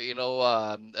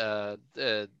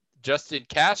 Justin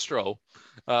Castro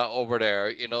over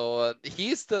there.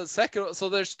 He's the second. So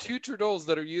there's 2 Trudeaus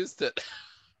that are used it.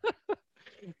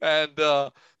 And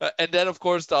then of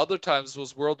course the other times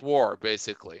was World War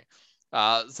basically.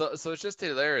 So it's just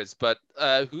hilarious. But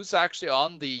who's actually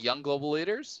on the Young Global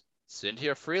Leaders?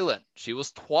 Cynthia Freeland. She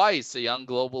was twice a Young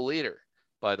Global Leader,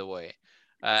 by the way.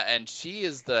 And she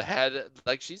is the head,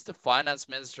 like she's the finance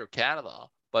minister of Canada,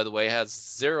 by the way, has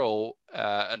zero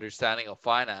understanding of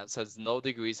finance, has no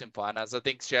degrees in finance. I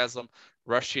think she has some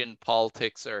Russian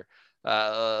politics or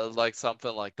like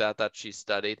something like that she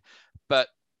studied. But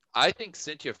I think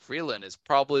Cynthia Freeland is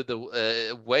probably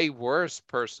the way worse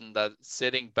person that's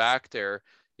sitting back there,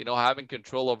 having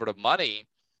control over the money.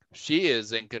 She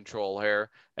is in control here.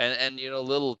 And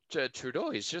little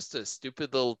Trudeau, he's just a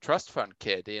stupid little trust fund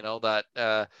kid,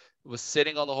 that was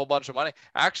sitting on a whole bunch of money.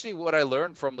 Actually, what I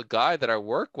learned from the guy that I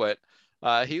work with,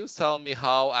 he was telling me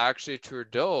how actually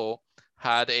Trudeau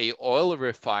had a oil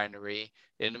refinery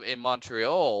in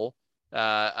Montreal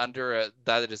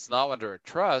that it is now under a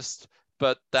trust,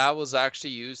 but that was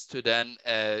actually used to then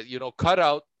cut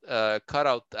out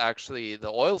actually the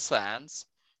oil sands,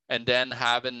 and then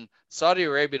having Saudi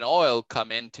Arabian oil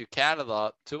come into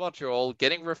Canada to Montreal,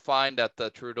 getting refined at the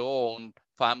Trudeau-owned,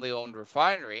 family-owned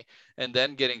refinery, and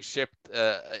then getting shipped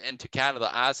into Canada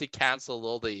as he canceled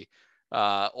all the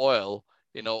oil,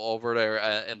 over there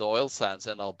in the oil sands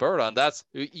in Alberta. And that's,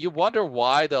 you wonder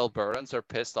why the Albertans are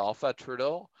pissed off at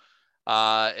Trudeau.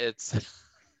 It's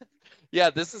yeah,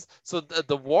 this is so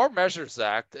the War Measures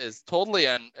Act is totally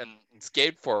an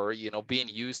escape for being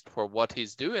used for what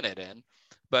he's doing it in.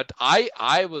 But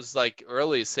I was like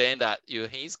early saying that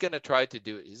he's gonna try to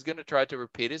do it. He's gonna try to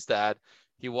repeat his dad.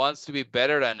 He wants to be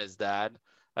better than his dad,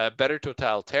 better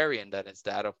totalitarian than his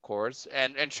dad, of course.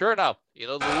 And sure enough, the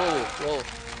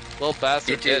little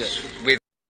bastard did it. With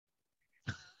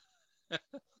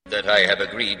that I have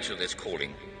agreed to this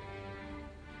calling.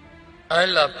 I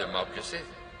love democracy.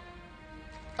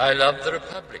 I love the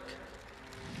Republic.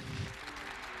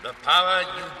 The power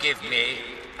you give me,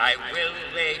 I will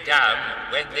lay down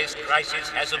when this crisis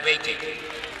has abated.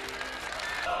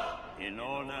 In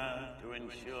order to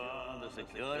ensure the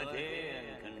security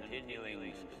and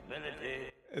continuing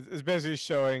stability It's basically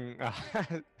showing.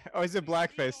 Oh, he's in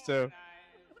blackface too.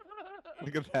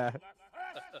 Look at that.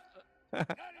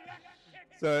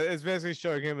 So it's basically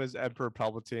showing him as Emperor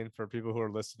Palpatine for people who are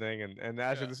listening, and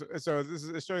actually, this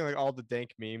is showing like all the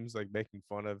dank memes, like making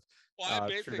fun of. Well,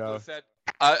 Trudeau.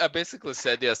 I basically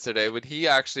said yesterday when he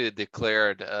actually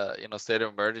declared, state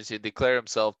of emergency, declared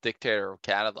himself dictator of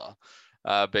Canada,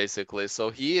 basically. So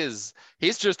he's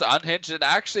just unhinged. And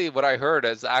actually, what I heard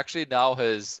is actually now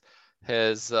his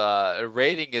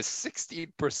rating is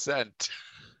 16%.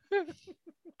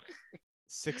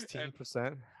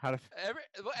 16%. How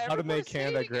to make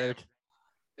Canada great?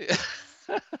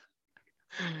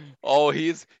 Oh,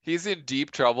 he's in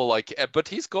deep trouble. Like, but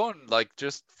he's going like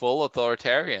just full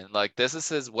authoritarian. Like, this is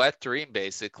his wet dream,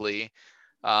 basically.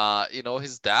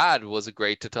 His dad was a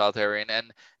great totalitarian,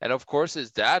 and of course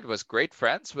his dad was great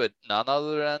friends with none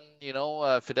other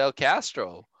than Fidel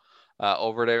Castro.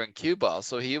 Over there in Cuba.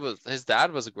 So his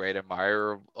dad was a great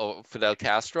admirer of Fidel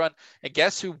Castro. And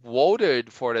guess who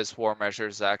voted for this War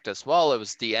Measures Act as well? It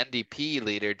was the NDP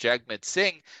leader, Jagmeet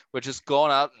Singh, which has gone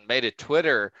out and made a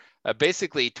Twitter,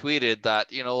 basically tweeted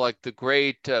that, like the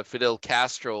great Fidel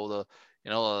Castro,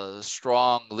 the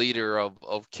strong leader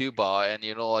of Cuba, and,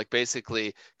 like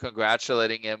basically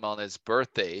congratulating him on his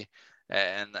birthday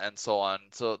and so on.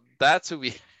 So that's who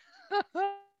we...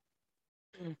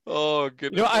 Oh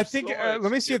goodness! I think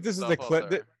let me see if this is the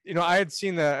clip. I had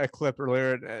seen a clip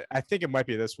earlier. And I think it might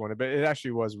be this one, but it actually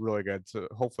was really good. So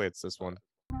hopefully it's this one.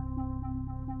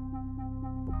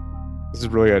 This is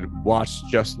really good. Watch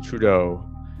Justin Trudeau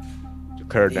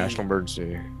declare national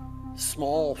emergency.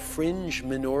 Small fringe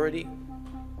minority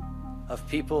of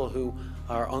people who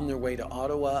are on their way to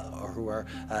Ottawa or who are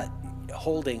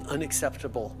holding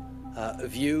unacceptable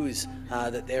views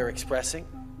that they're expressing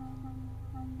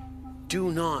do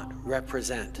not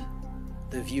represent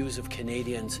the views of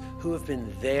Canadians who have been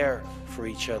there for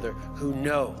each other, who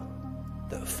know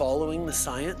that following the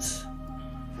science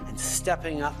and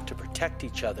stepping up to protect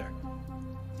each other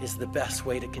is the best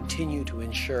way to continue to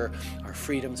ensure our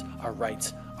freedoms, our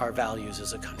rights, our values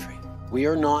as a country. We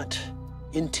are not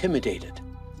intimidated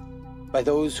by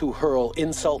those who hurl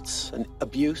insults and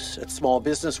abuse at small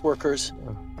business workers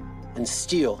and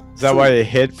steal. Is that why you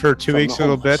hid for 2 weeks,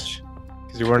 little bitch?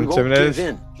 Because you weren't intimidated? We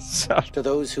won't give in to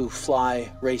those who fly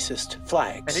racist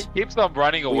flags. And he keeps on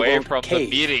running away from the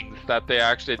meetings that they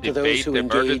actually debate the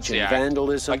emergency act.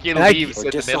 Vandalism, like he leaves or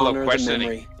in the middle of dishonor questioning. the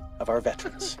memory of our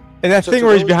veterans. And that thing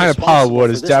where he's behind a pile of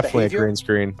wood is definitely a behavior, green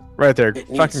screen. Right there.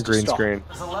 Fucking green screen.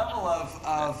 There's a level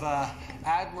of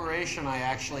admiration I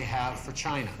actually have for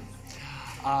China.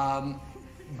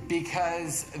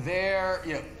 Because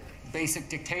their basic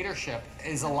dictatorship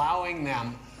is allowing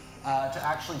them to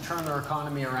actually turn their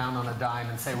economy around on a dime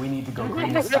and say we need to go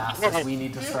green as fast as we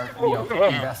need to start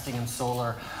investing in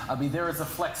solar. I mean, there is a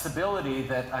flexibility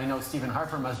that I know Stephen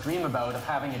Harper must dream about of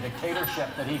having a dictatorship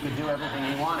that he could do everything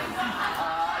he wanted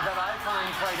that I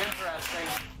find quite interesting.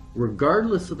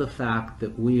 Regardless of the fact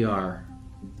that we are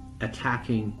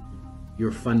attacking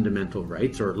your fundamental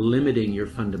rights or limiting your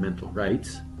fundamental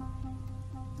rights,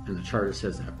 and the Charter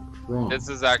says that wrong. This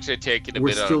is actually taken a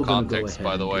bit out of context,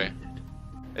 by the way.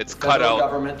 It's cut out. The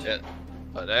government,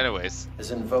 but anyways,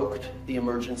 has invoked the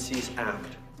Emergencies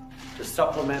Act to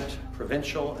supplement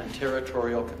provincial and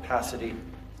territorial capacity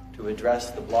to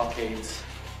address the blockades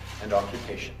and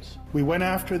occupations. We went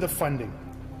after the funding.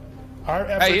 Our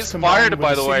efforts he's combined fired,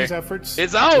 by with the the way. city's efforts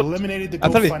It's out. eliminated the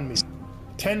GoFundMe.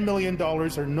 $10 million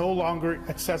are no longer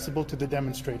accessible to the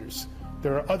demonstrators.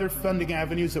 There are other funding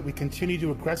avenues that we continue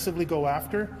to aggressively go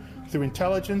after through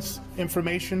intelligence,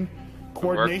 information,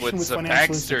 coordination with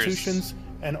financial institutions,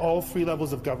 and all three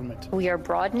levels of government. We are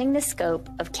broadening the scope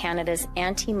of Canada's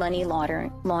anti-money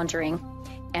laundering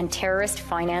and terrorist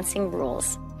financing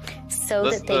rules so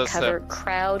that they cover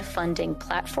crowdfunding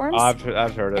platforms I've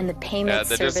heard it. and the payment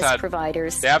service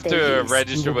providers they have to use.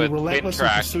 register We will with be relentless in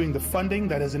FinTrack. pursuing the funding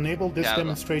that has enabled this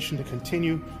demonstration to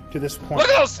continue to this point. Look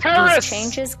at those terrorists! These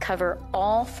changes cover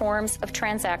all forms of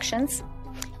transactions,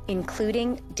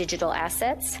 including digital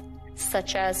assets,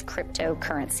 such as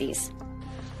cryptocurrencies.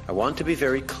 I want to be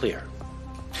very clear.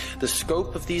 The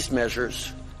scope of these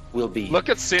measures will be Look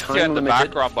at Cynthia in the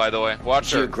background, by the way.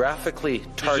 Watch her. Geographically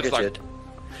targeted,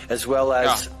 as well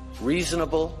as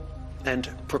reasonable and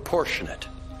proportionate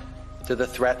to the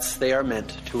threats they are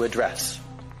meant to address.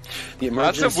 The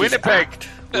Emergency Act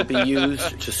will be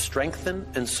used to strengthen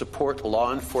and support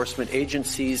law enforcement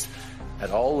agencies at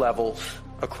all levels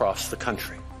across the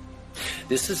country.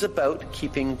 This is about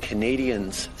keeping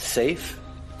Canadians safe,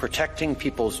 protecting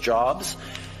people's jobs,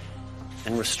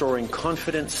 and restoring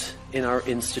confidence in our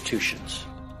institutions.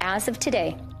 As of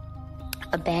today,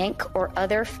 a bank or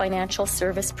other financial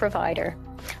service provider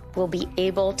will be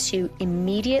able to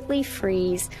immediately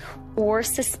freeze or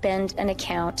suspend an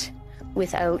account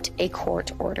without a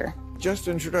court order.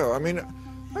 Justin Trudeau, I mean,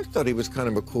 I thought he was kind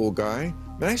of a cool guy.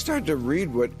 And I started to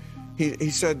read what he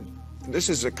said. This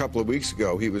is a couple of weeks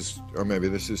ago. He was, or maybe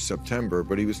this is September,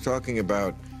 but he was talking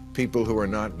about people who are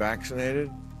not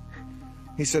vaccinated.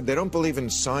 He said they don't believe in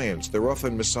science. They're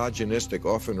often misogynistic,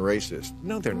 often racist.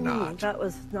 No, they're not. That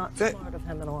was not smart of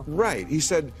him at all. Right. He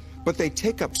said, but they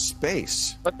take up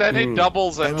space. But then he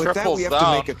doubles and with triples that, we have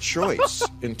down. to make a choice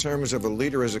in terms of a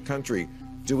leader as a country.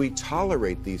 Do we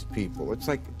tolerate these people? It's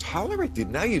like, tolerate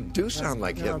them. Now you do sound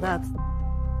like Hitler.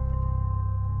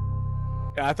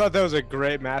 Yeah, I thought that was a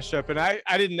great mashup, and I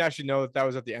didn't actually know that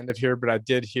was at the end of here, but I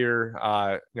did hear.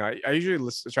 I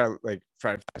usually try to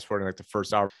fast forward in like the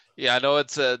first hour. Yeah, I know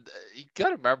it's you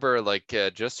gotta remember,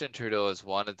 Justin Trudeau has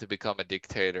wanted to become a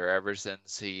dictator ever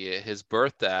since his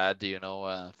birth dad,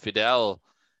 Fidel,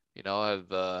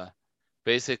 have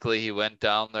basically he went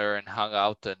down there and hung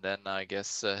out, and then I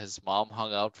guess his mom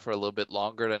hung out for a little bit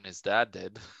longer than his dad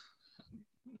did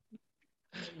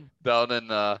down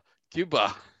in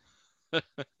Cuba.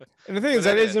 And the thing is,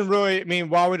 that isn't really, I mean,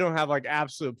 while we don't have like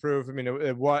absolute proof, I mean,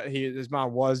 his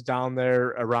mom was down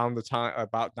there around the time,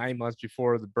 about 9 months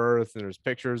before the birth, and there's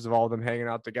pictures of all of them hanging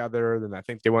out together. Then I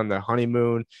think they went on the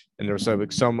honeymoon, and there was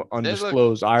some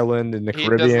undisclosed island in the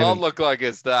Caribbean. He does not look like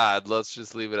his dad. Let's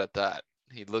just leave it at that.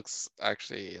 He looks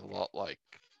actually a lot like.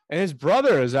 And his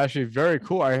brother is actually very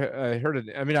cool. I heard it.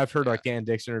 I mean, I've heard like Dan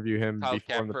Dix interview him Kyle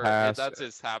before Kemper. in the past. That's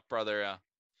his half brother, yeah.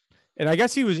 And I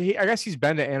guess he's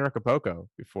been to Acapulco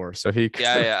before, so he.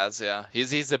 Yeah.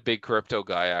 He's a big crypto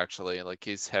guy actually. Like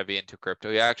he's heavy into crypto.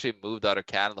 He actually moved out of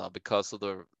Canada because of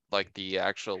the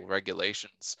actual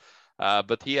regulations.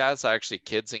 But he has actually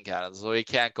kids in Canada, so he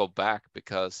can't go back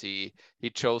because he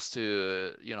chose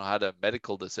to had a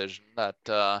medical decision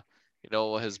that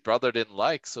his brother didn't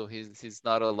like, so he's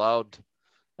not allowed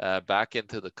back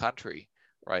into the country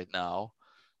right now.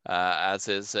 As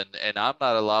is, and I'm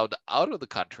not allowed out of the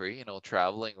country,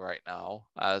 traveling right now,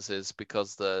 as is,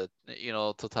 because the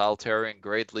totalitarian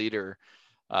great leader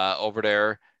over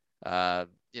there,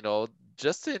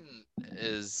 Justin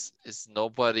is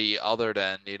nobody other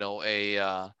than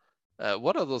a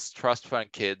one of those trust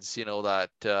fund kids,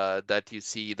 that you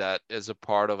see that is a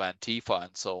part of Antifa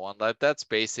and so on. That's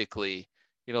basically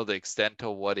the extent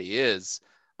of what he is.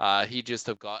 He just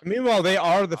have got. Meanwhile, they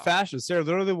are the fascists. They're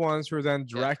literally the ones who are then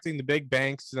directing the big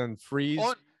banks to then freeze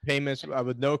payments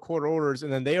with no court orders,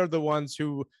 and then they are the ones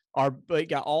who are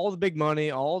got all the big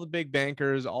money, all the big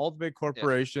bankers, all the big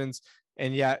corporations,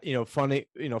 and yet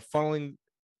funneling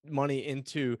money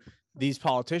into these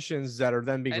politicians that are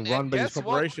then being run by these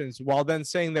corporations, while then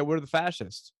saying that we're the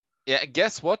fascists. Yeah, and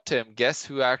guess what, Tim? Guess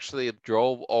who actually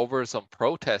drove over some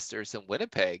protesters in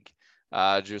Winnipeg?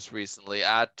 Just recently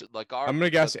at I'm gonna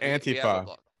guess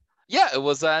Antifa. Yeah, it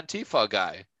was an Antifa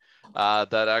guy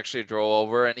that actually drove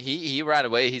over, and he ran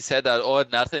away. He said that it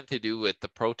had nothing to do with the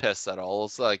protests at all.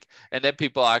 It's and then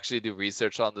people actually do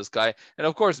research on this guy, and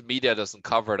of course media doesn't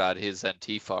cover that his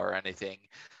Antifa or anything,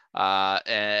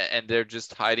 and they're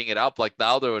just hiding it up. Like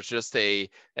now there was just a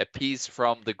piece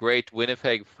from the great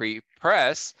Winnipeg Free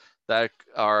Press that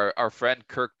our friend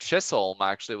Kirk Chisholm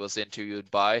actually was interviewed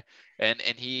by, and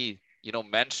he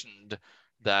mentioned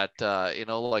that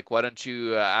why don't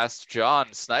you ask John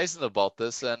Sneisen about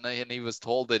this, and he was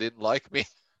told they didn't like me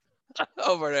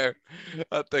over there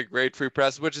at the Great Free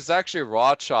Press, which is actually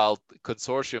Rothschild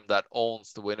consortium that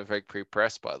owns the Winnipeg Free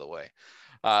Press, by the way.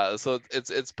 So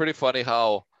it's pretty funny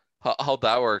how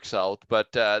that works out.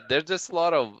 But there's just a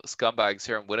lot of scumbags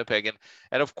here in Winnipeg,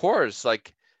 and of course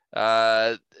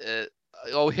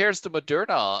here's the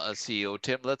Moderna CEO,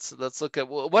 Tim. Let's look at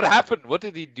what happened. What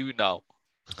did he do now?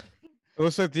 It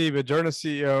looks like the Moderna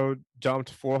CEO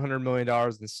dumped $400 million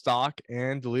in stock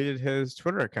and deleted his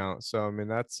Twitter account. So I mean,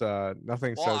 that's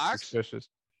nothing so suspicious.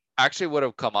 Actually, what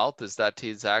have come out is that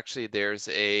there's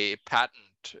a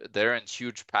patent. They're in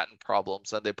huge patent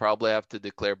problems, and they probably have to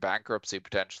declare bankruptcy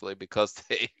potentially because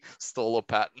they stole a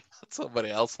patent that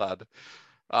somebody else had.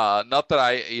 Not that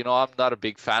I'm not a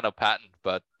big fan of patent,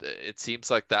 but it seems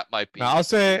like that might be. Now, I'll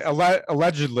say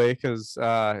allegedly, because we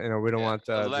don't want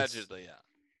allegedly,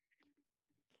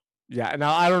 Yeah.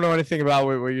 Now I don't know anything about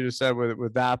what you just said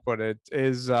with that, but it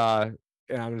is. And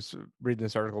I'm just reading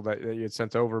this article that you had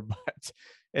sent over, but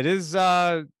it is.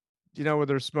 Where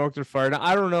there's smoke, there's fire. Now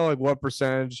I don't know what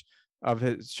percentage of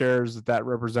his shares that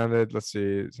represented. Let's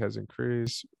see, it has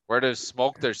increased. Where there's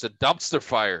smoke, there's a dumpster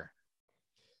fire.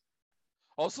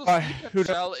 Also, But Steve who knows?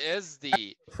 Shell is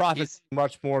the Profits he's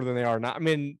much more than they are now. I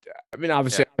mean,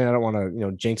 obviously, I don't want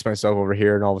to, jinx myself over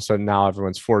here, and all of a sudden now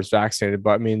everyone's forced vaccinated.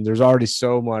 But I mean, there's already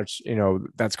so much,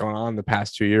 that's gone on the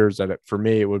past 2 years that for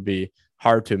me it would be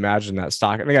hard to imagine that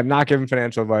stock. And again, not giving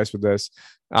financial advice with this.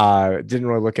 Didn't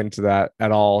really look into that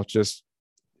at all. Just,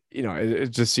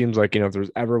 it just seems like, if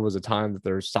there's ever was a time that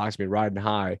their stocks be riding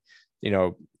high,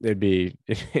 it'd be,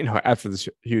 after this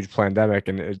huge pandemic,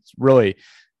 and it's really,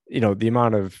 the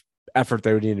amount of effort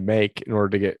they would need to make in order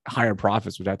to get higher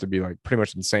profits would have to be like pretty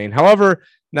much insane. However,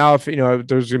 now if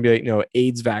there's gonna be like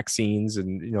AIDS vaccines,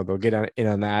 and they'll get in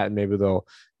on that, and maybe they'll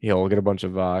get a bunch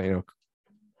of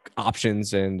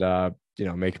options, and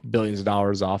make billions of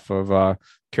dollars off of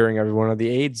curing everyone of the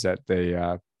AIDS that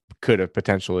they could have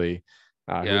potentially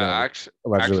actually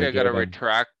I gotta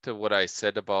retract to what I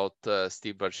said about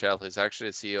Steve Butchell. He's actually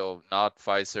the CEO of not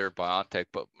Pfizer, BioNTech,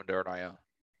 but Moderna. Yeah.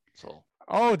 So.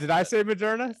 Oh, did I say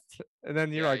Moderna? And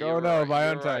then you're like, oh no,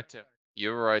 BioNTech. You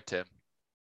were right, Tim.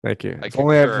 Thank you. If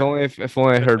only I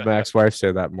heard my ex-wife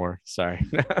say that more. Sorry.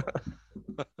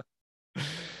 But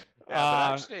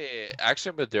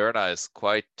actually, Moderna is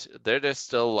quite. They're just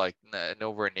still like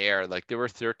nowhere near. Like they were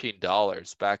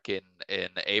 $13 back in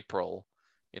April,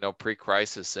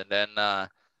 pre-crisis, and then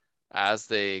as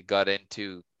they got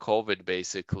into COVID,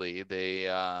 basically they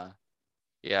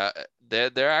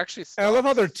they're actually. And I love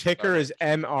how their ticker is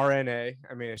mRNA.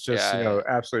 I mean, it's just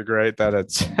absolutely great that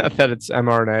it's that it's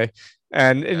mRNA.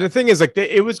 And the thing is, like,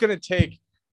 it was going to take.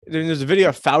 There's a video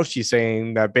of Fauci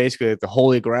saying that basically the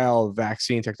holy grail of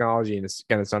vaccine technology, and it's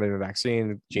not even a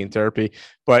vaccine, gene therapy,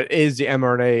 but is the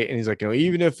mRNA. And he's like,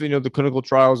 even if the clinical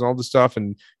trials and all this stuff,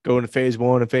 and go into phase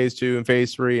 1 and phase 2 and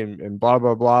phase 3 and blah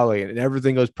blah blah, like, and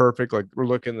everything goes perfect, like we're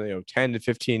looking 10 to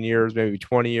 15 years, maybe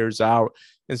 20 years out.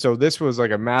 And so this was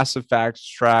like a massive facts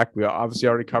track. We obviously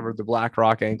already covered the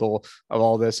BlackRock angle of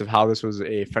all this, of how this was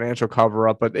a financial cover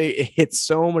up, but it hit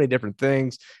so many different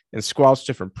things and squelched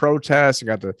different protests, and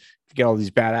got to get all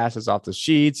these badasses off the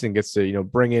sheets, and gets to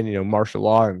bring in martial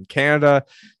law in Canada.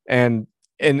 And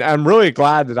I'm really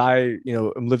glad that I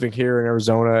am living here in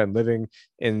Arizona, and living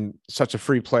in such a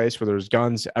free place where there's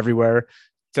guns everywhere.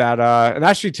 That and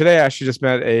actually today I actually just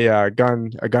met a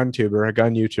gun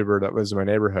YouTuber that lives in my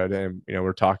neighborhood, and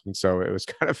we're talking. So it was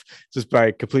kind of just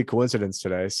by complete coincidence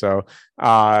today. So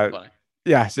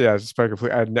just by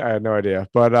complete, I had no idea,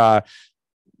 but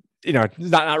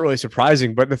not really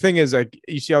surprising. But the thing is, like,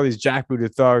 you see all these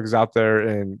jackbooted thugs out there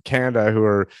in Canada who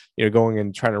are, going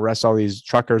and trying to arrest all these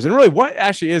truckers. And really, what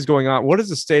actually is going on? What is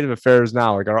the state of affairs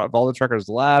now? Like, are all the truckers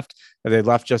left? Are they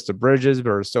left just the bridges,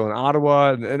 but are still in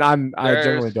Ottawa? And I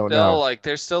generally don't know. Like,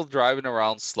 they're still driving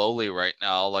around slowly right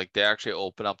now. Like, they actually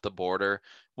open up the border.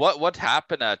 What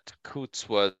happened at Coutts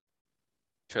was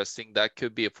interesting. That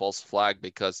could be a false flag,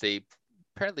 because they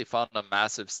apparently found a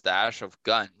massive stash of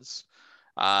guns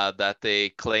that they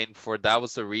claimed for. That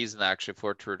was the reason actually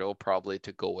for Trudeau probably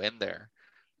to go in there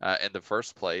in the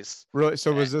first place. Really?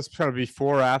 So was this kind of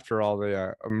before or after all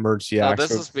the emergency acts? No,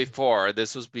 this was before.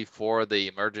 This was before the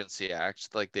emergency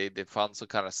act. Like they found some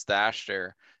kind of stash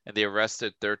there, and they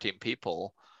arrested 13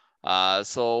 people.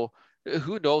 So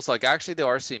who knows? Like, actually, the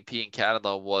RCMP in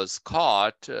Canada was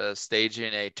caught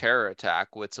staging a terror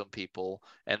attack with some people,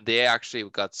 and they actually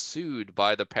got sued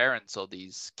by the parents of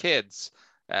these kids.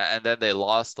 And then they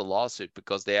lost the lawsuit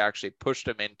because they actually pushed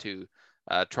them into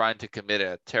trying to commit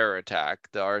a terror attack,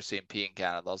 the RCMP in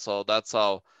Canada. So that's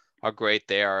how great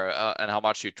they are, and how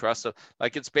much you trust them.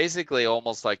 Like, it's basically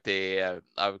almost like I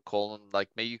would call them, like,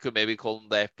 you could maybe call them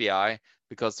the FBI,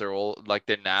 because they're all like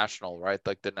the national, right?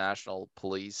 Like the national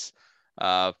police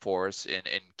force in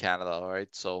Canada, right?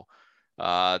 So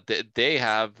they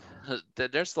have,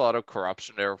 there's a lot of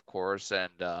corruption there, of course, and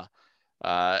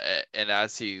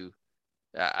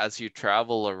as you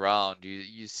travel around,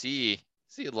 you see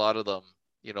a lot of them.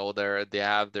 They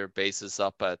have their bases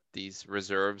up at these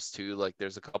reserves too. Like,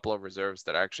 there's a couple of reserves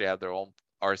that actually have their own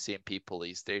RCMP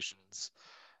police stations.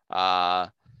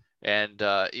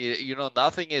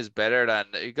 Nothing is better than,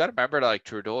 you got to remember, like,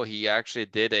 Trudeau, he actually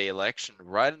did a election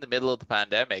right in the middle of the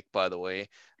pandemic, by the way,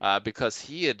 because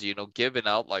he had, given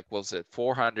out, like, what was it,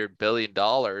 $400 billion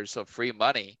of free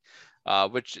money.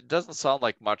 Which doesn't sound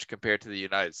like much compared to the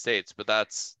United States, but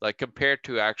that's, like, compared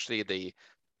to actually the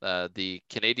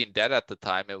Canadian debt at the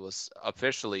time, it was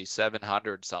officially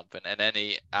 700 something, and then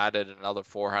he added another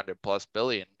 400 plus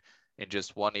billion in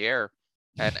just 1 year,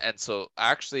 and so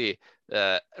actually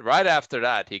right after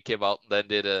that he came out and then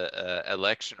did a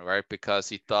election, right, because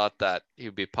he thought that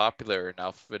he'd be popular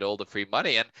enough with all the free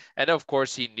money, and of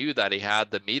course he knew that he had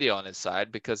the media on his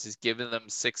side, because he's given them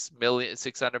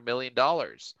 $600 million.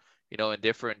 in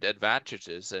different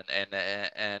advantages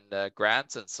and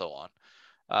grants and so on.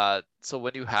 So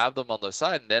when you have them on the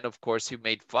side, and then of course you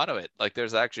made fun of it. Like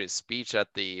there's actually a speech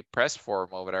at the press forum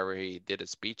or whatever he did a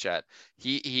speech at.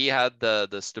 He had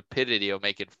the stupidity of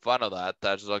making fun of that.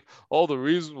 That's like, oh, the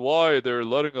reason why they're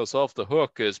letting us off the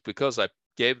hook is because I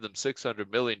gave them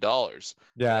 $600 million.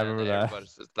 Yeah, I And remember that.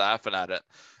 everybody's just laughing at it.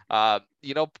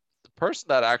 The person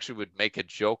that actually would make a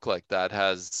joke like that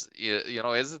is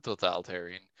a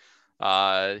totalitarian.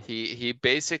 He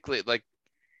basically, like,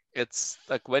 it's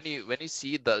like when you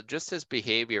see just his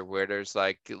behavior, where there's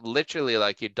like literally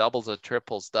like he doubles and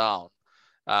triples down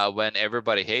when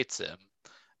everybody hates him.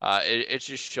 It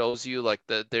just shows you like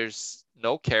that there's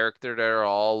no character there at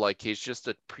all. Like he's just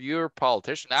a pure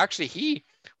politician. Actually, he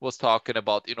was talking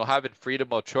about having freedom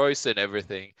of choice and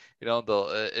everything. In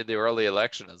the early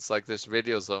election, it's like there's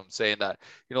videos of him saying that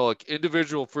like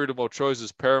individual freedom of choice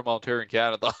is paramount here in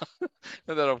Canada.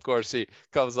 And then of course he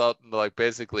comes out and like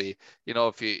basically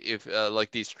if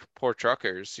like these poor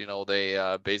truckers,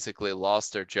 they basically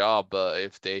lost their job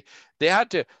if they had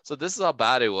to. So this is how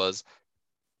bad it was,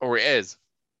 or is.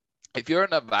 If you're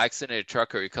an unvaccinated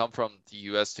trucker, you come from the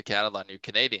US to Canada and you're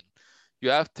Canadian, you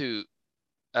have to,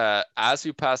 as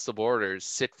you pass the borders,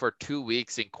 sit for 2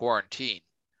 weeks in quarantine,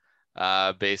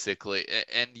 basically,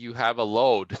 and you have a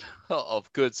load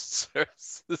of goods and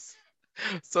services.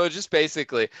 So just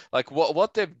basically, like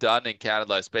what they've done in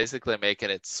Canada is basically making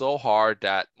it so hard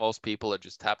that most people are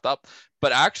just tapped up.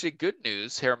 But actually, good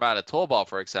news here in Manitoba,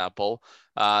 for example,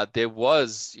 there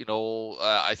was,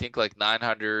 I think like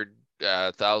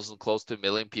 900,000, close to a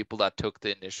million people that took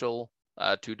the initial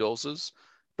 2 doses.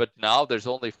 But now there's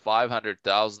only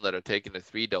 500,000 that are taking the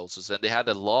 3 doses, and they had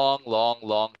a long, long,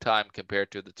 long time compared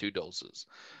to the 2 doses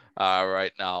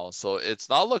right now. So it's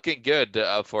not looking good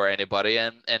for anybody.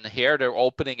 And here they're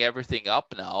opening everything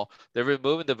up now. They're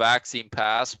removing the vaccine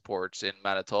passports in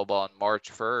Manitoba on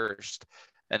March 1st,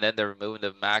 and then they're removing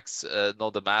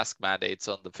the mask mandates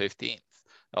on the 15th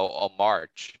of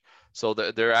March. So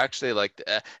they're actually like,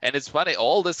 and it's funny,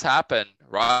 all this happened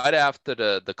right after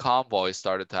the convoy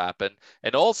started to happen,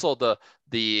 and also the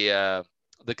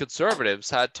conservatives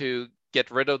had to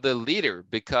get rid of the leader,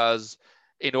 because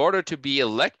in order to be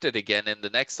elected again in the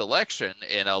next election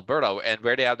in Alberta, and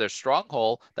where they have their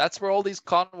stronghold, that's where all these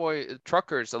convoy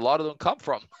truckers, a lot of them come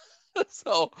from.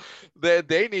 So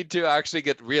they need to actually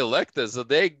get reelected. So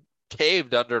they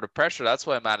caved under the pressure. That's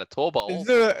why Manitoba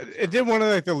also. It did one of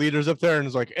like the leaders up there and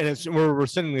it's like, and it's we're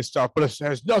sending this stuff, but it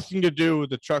has nothing to do with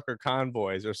the trucker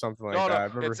convoys or something like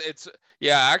that. No, it's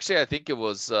yeah. Actually, I think it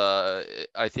was.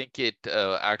 I think it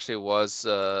actually was.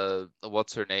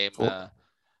 What's her name?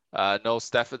 No,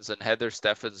 Stephenson, Heather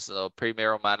Stephenson,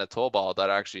 Premier of Manitoba, that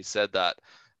actually said that.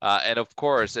 And of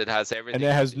course, it has everything. And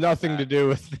it has nothing to do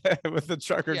with with the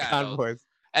trucker convoys. No.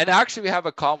 And actually, we have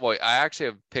a convoy. I actually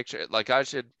have a picture. Like I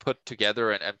should put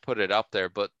together and put it up there.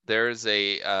 But there's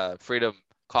a freedom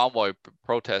convoy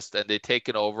protest, and they've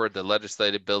taken over the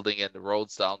legislative building and the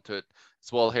roads down to it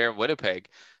as well here in Winnipeg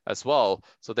as well.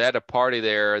 So they had a party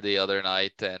there the other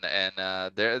night, and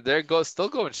they're still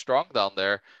going strong down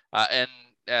there. And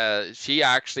she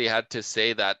actually had to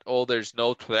say that, oh, there's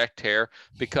no threat here,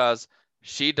 because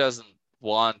she doesn't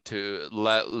want to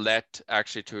let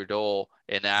actually Trudeau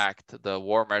enact the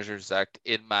War Measures Act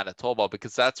in Manitoba,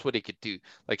 because that's what he could do.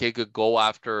 Like he could go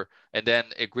after and then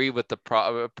agree with the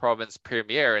province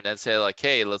premier and then say like,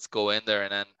 hey, let's go in there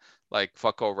and then like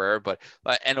fuck over everybody.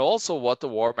 And also what the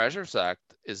War Measures Act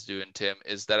is doing, Tim,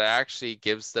 is that it actually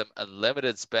gives them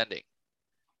unlimited spending.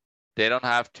 They don't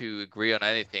have to agree on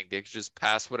anything. They can just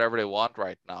pass whatever they want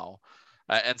right now.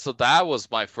 And so that was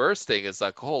my first thing, is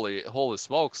like, holy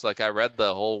smokes. Like I read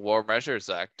the whole War Measures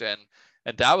Act, and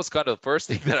that was kind of the first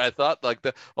thing that I thought, like,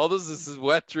 this is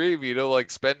wet dream,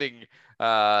 like spending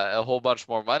a whole bunch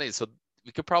more money. So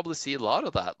we could probably see a lot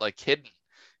of that, like hidden,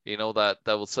 that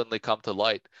will suddenly come to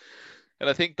light. And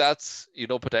I think that's,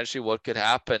 potentially what could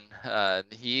happen.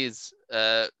 He's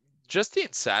just the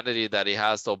insanity that he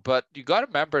has, though. But you got to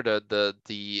remember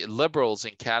the liberals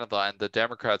in Canada and the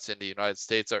Democrats in the United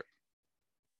States are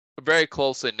very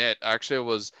closely knit. Actually, it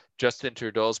was Justin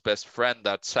Trudeau's best friend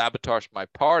that sabotaged my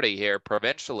party here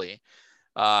provincially.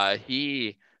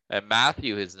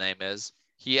 Matthew, his name is,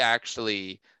 he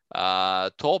actually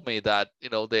told me that,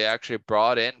 they actually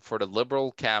brought in for the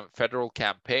Liberal federal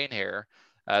campaign here,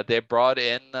 they brought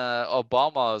in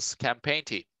Obama's campaign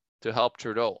team to help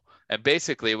Trudeau, and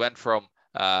basically went from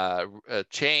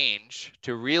change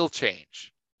to real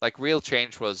change. Like real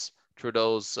change was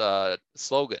Trudeau's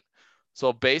slogan.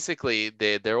 So basically,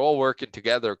 they're all working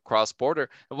together cross border.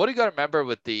 And what do you got to remember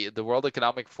with the World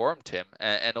Economic Forum, Tim,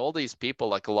 and all these people,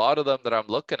 like a lot of them that I'm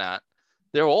looking at,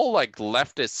 they're all like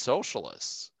leftist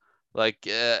socialists. Like,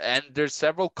 and there's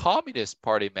several Communist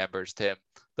Party members, Tim,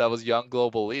 that was young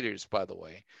global leaders, by the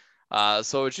way.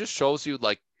 So it just shows you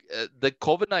like the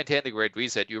COVID-19, the Great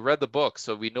Reset. You read the book,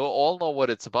 so we all know what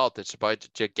it's about. It's about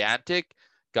a gigantic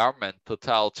government,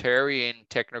 totalitarian,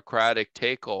 technocratic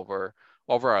takeover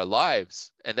over our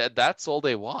lives, and that's all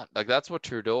they want. Like that's what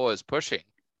Trudeau is pushing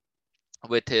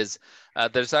with his.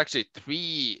 There's actually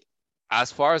 3,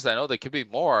 as far as I know, there could be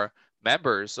more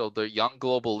members of the young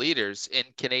global leaders in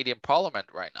Canadian Parliament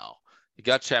right now. You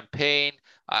got Champagne.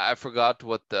 I forgot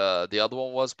what the other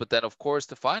one was, but then of course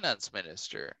the finance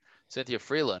minister, Cynthia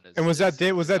Freeland. And was that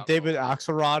David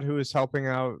Axelrod who was helping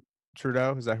out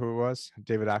Trudeau? Is that who it was?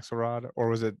 David Axelrod, or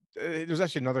was it? It was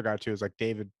actually another guy too. It was like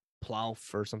David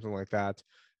Plouffe or something like that.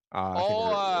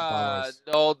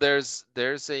 No, there's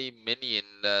a minion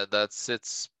that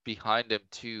sits behind him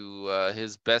too.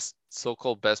 His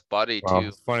so-called best buddy too.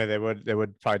 It's funny, they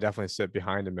would probably definitely sit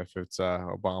behind him if it's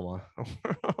Obama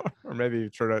or maybe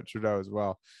Trudeau as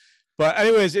well. But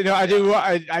anyways, I do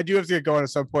have to get going at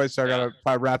some point, so I gotta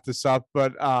probably wrap this up.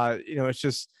 But it's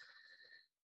just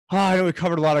I know we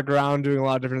covered a lot of ground, talking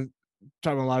about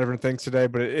a lot of different things today,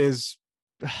 but it is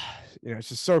it's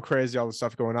just so crazy, all the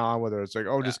stuff going on, whether it's like,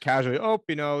 just casually,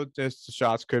 this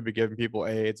shots could be giving people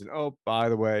AIDS, and by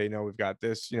the way, we've got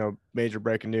this, major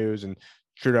breaking news, and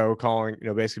Trudeau calling,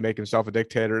 basically making himself a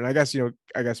dictator. And I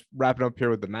guess wrapping up here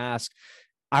with the mask,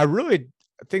 I really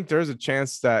think there's a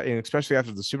chance that, especially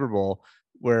after the Super Bowl,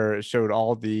 where it showed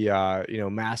all the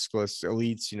maskless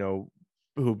elites,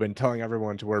 who've been telling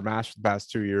everyone to wear masks for the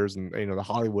past 2 years, and the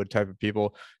Hollywood type of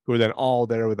people who are then all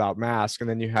there without masks. And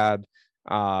then you had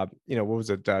what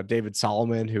was it, David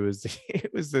Solomon, who was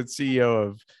the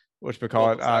CEO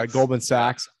of Goldman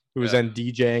Sachs, who was then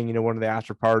DJing one of the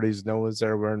after parties. No one's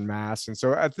there wearing masks. And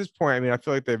so at this point, I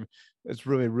feel like it's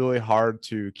really, really hard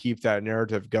to keep that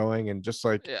narrative going. And just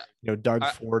like Doug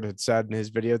Ford had said in his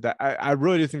video, that I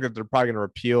really do think that they're probably going to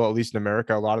repeal, at least in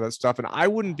America, a lot of that stuff. And I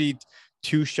wouldn't be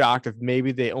too shocked if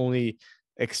maybe they only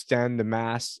extend the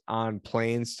masks on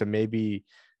planes to maybe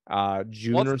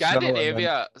June or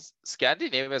so.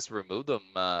 Scandinavia's removed them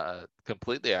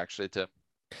completely, actually, Tim.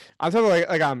 I'm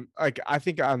talking I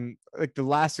think the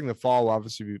last thing to fall will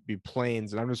obviously be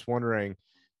planes, and I'm just wondering,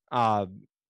 I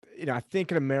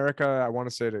think in America, I want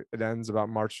to say it ends about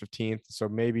March 15th, so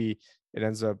maybe it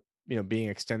ends up being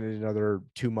extended another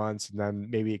 2 months, and then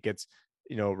maybe it gets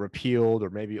repealed, or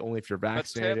maybe only if you're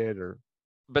vaccinated.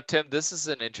 But Tim, this is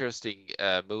an interesting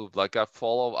move. Like I'm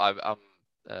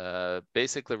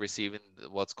basically receiving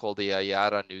what's called the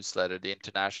IATA newsletter, the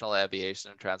International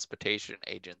Aviation and Transportation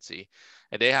Agency,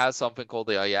 and they have something called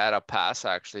the IATA Pass,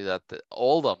 actually, that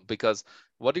all of them, because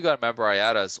what you got to remember,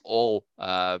 IATA is all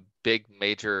big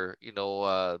major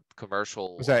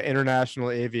commercial. Was that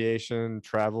International Aviation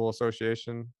Travel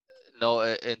Association?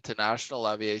 No, International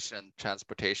Aviation and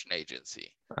Transportation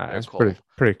Agency. It's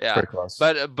pretty close.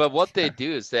 But what they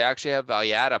do is they actually have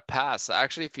IATA Pass.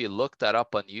 Actually, if you look that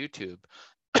up on YouTube,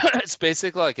 it's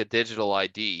basically like a digital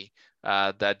ID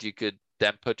that you could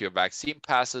then put your vaccine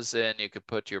passes in. You could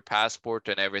put your passport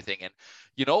and everything in.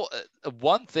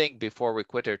 One thing before we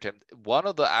quit here, Tim, one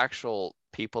of the actual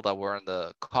people that were in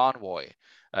the convoy,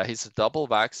 he's a double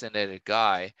vaccinated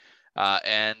guy.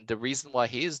 And the reason why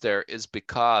he's there is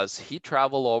because he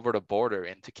traveled over the border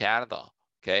into Canada.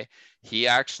 Okay. He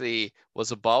actually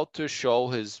was about to show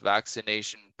his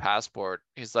vaccination passport.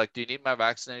 He's like, do you need my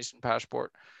vaccination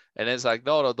passport? And it's like,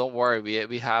 no, don't worry.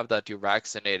 We have that you're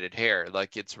vaccinated here.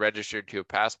 Like, it's registered to your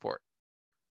passport.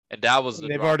 And that was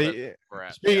they've already.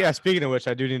 Speaking of which,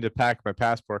 I do need to pack my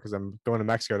passport because I'm going to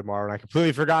Mexico tomorrow, and I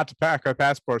completely forgot to pack my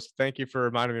passport. So thank you for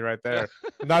reminding me right there.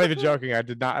 I'm not even joking. I've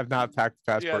not packed the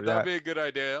passport that'd yet. Be a good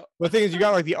idea. But the thing is, you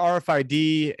got like the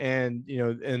RFID, and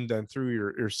and then through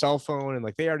your cell phone, and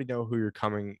like they already know who you're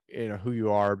coming, who you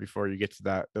are before you get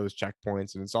to those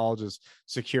checkpoints, and it's all just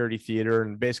security theater.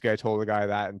 And basically, I told the guy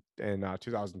that in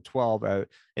 2012 at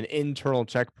an internal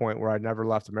checkpoint where I'd never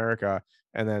left America.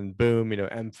 And then boom,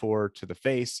 M4 to the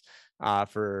face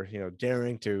for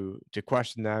daring to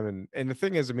question them. And the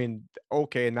thing is,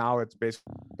 okay, now it's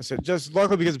basically just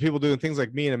luckily because of people doing things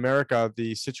like me in America,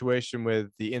 the situation with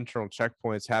the internal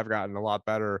checkpoints have gotten a lot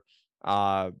better.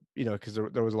 Because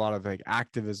there was a lot of like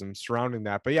activism surrounding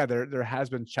that. But yeah, there has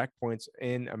been checkpoints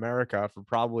in America for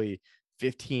probably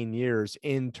 15 years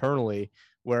internally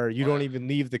where you don't even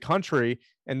leave the country,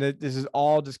 and that this is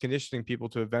all just conditioning people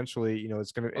to eventually,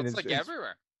 it's going to. It's like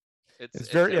everywhere. It's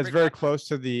very every very country. close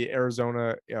to the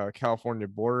Arizona California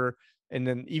border. And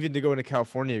then even to go into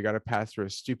California, you got to pass through a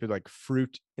stupid like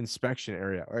fruit inspection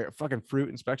area, like a fucking fruit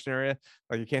inspection area.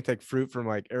 Like you can't take fruit from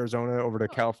like Arizona over to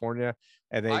California.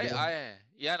 And they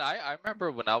And I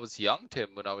remember when I was young, Tim,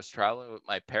 when I was traveling with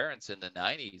my parents in the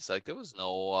 90s, like there was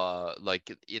no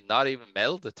not even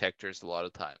metal detectors a lot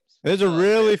of times. There's a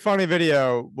really funny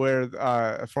video where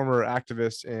a former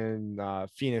activist in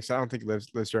Phoenix, I don't think he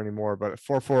lives here anymore, but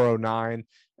 4409,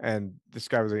 and this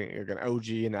guy was like an OG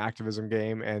in the activism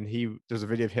game, and there's a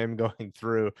video of him going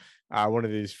through one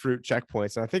of these fruit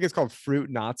checkpoints, and I think it's called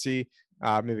Fruit Nazi,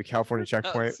 maybe California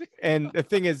checkpoint. And the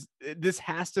thing is, this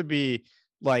has to be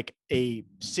like a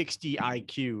 60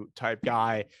 IQ type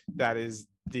guy that is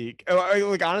like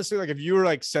honestly, like if you were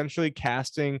like centrally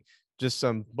casting just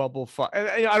some bubble and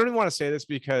I don't even want to say this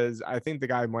because I think the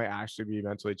guy might actually be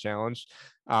mentally challenged,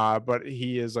 but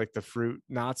he is like the fruit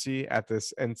Nazi at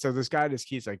this, and so this guy just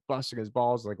keeps like busting his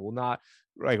balls, like will not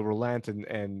like relent, and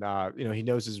he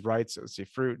knows his rights. Let's see,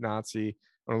 fruit Nazi.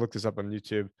 I'm gonna look this up on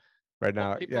YouTube right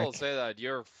now. People say that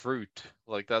you're fruit,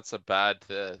 like that's a bad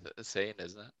saying,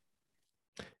 isn't it?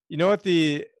 You know what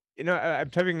I'm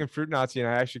typing in fruit Nazi and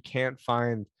I actually can't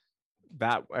find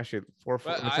that actually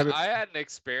I had an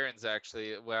experience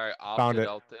actually where I opted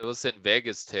out. It was in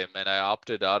Vegas, Tim, and I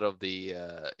opted out of the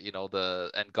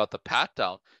and got the pat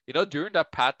down. During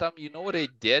that pat down, you know what they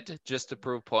did just to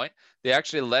prove point? They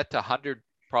actually let 100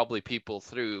 probably people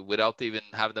through without even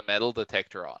having the metal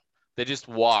detector on. They just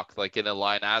walked like in a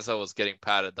line as I was getting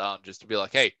patted down, just to be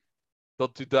like, hey,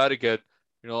 don't do that again.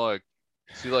 Like,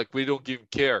 see, like we don't even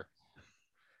care.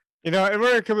 And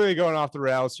we're completely going off the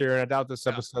rails here, and I doubt this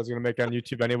episode is going to make it on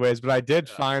YouTube anyways, but I did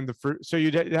find the fruit. So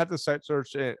you'd have to site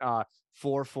search it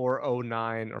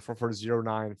 4409 or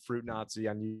 4409 Fruit Nazi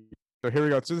on YouTube. So here we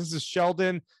go. So this is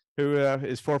Sheldon, who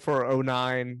is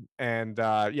 4409. And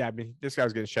I mean, this guy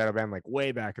was getting shadow banned like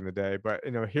way back in the day, but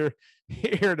here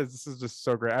it is. This is just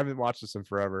so great. I haven't watched this in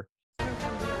forever.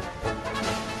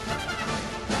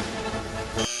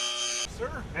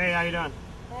 Sir? Hey, how you doing?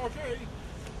 Okay.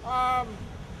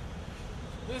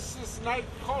 This is night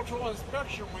cultural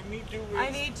inspection. I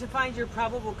need to find your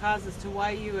probable cause as to why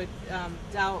you would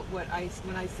doubt when I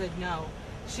said no.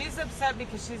 She's upset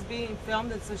because she's being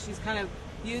filmed, and so she's kind of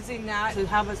using that to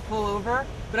have us pull over.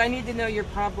 But I need to know your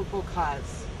probable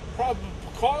cause. Probable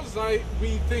cause?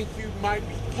 We think you might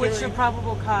be carrying... What's your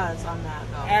probable cause on that,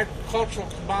 though? Agricultural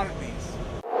commodities.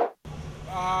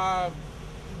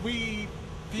 We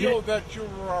feel that you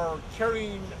are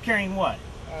carrying... Carrying what?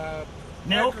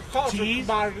 Milk, cheese,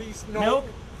 commodities, milk,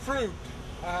 fruit.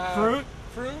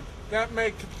 Fruit that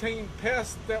may contain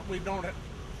pests that we don't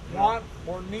want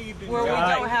or need. Where we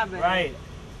don't have it. Right.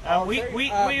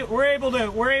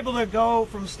 We're able to go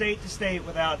from state to state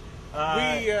without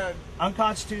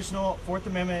unconstitutional Fourth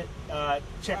Amendment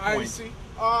checkpoints. I see.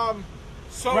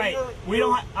 So right.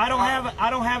 I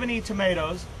don't have any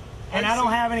tomatoes, and I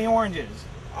don't have any oranges.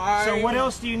 So what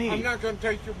else do you need? I'm not going to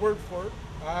take your word for it.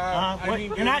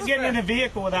 You're not getting in a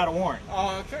vehicle without a warrant.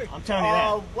 Okay. I'm telling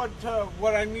you that.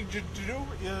 What I need you to do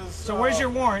is... So where's your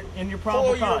warrant and your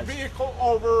probable cause? Pull your vehicle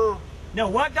over... No,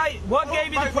 what gave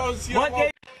you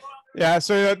the... Yeah,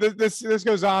 so this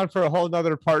goes on for a whole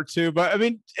nother part too. But I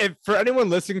mean, if for anyone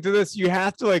listening to this, you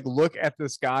have to like look at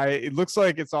this guy. It looks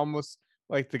like it's almost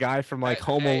like the guy from like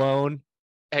Home Alone.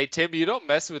 Hey, Tim, you don't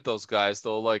mess with those guys,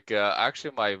 though. Like,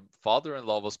 actually, my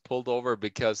father-in-law was pulled over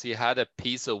because he had a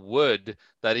piece of wood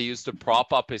that he used to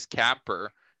prop up his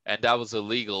camper, and that was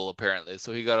illegal, apparently.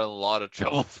 So he got in a lot of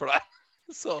trouble for that.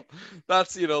 So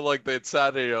that's, like the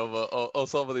insanity of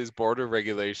some of these border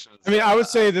regulations. I mean, I would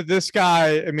say that this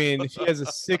guy, I mean, he has a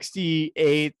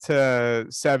 68 to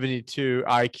 72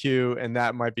 IQ, and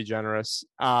that might be generous.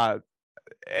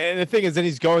 And the thing is, then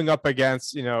he's going up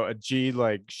against, a G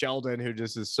like Sheldon, who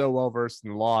just is so well versed in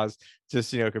the laws,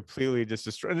 just, completely just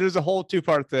destroyed. There's a whole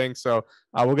two-part thing. So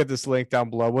we'll get this link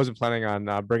down below. I wasn't planning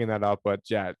on bringing that up, but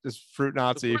yeah, just Fruit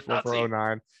Nazi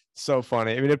 4409. So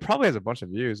funny. I mean, it probably has a bunch of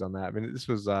views on that. I mean, this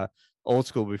was old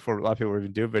school before a lot of people were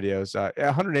even doing videos.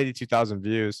 182,000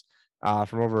 views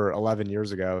from over 11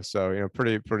 years ago. So,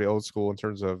 pretty old school in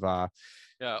terms of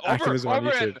activism on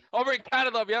YouTube. Over in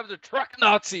Canada, we have the truck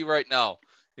Nazi right now.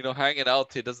 Hanging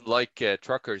out. He doesn't like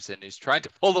truckers, and he's trying to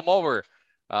pull them over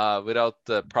without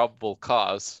the probable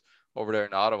cause over there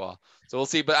in Ottawa. So we'll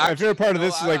see. But my favorite part of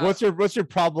this is like, what's your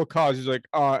probable cause? He's like,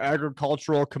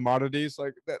 agricultural commodities.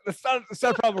 Like that's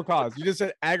not probable cause. You just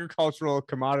said agricultural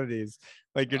commodities.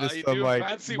 Like you're just some like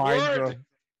mind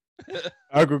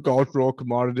agricultural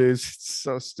commodities. It's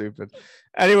so stupid.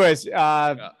 Anyways,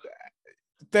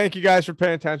 thank you guys for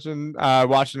paying attention,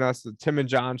 watching us, the Tim and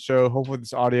John show. Hopefully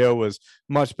this audio was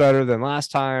much better than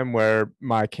last time where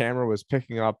my camera was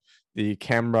picking up the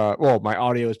camera. Well, my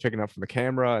audio is picking up from the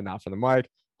camera and not from the mic.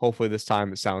 Hopefully this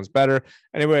time it sounds better.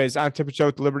 Anyways, I'm Tim and Joe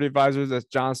with the Liberty Advisors. That's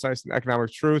John Snice and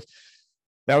Economic Truth.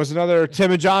 That was another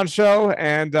Tim and John show,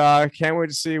 and can't wait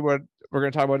to see what we're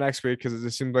going to talk about next week, because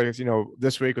it seems like it's,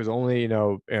 this week was only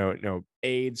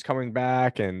AIDS coming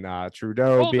back and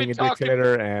Trudeau being a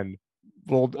dictator and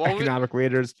world economic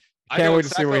leaders. Can't wait to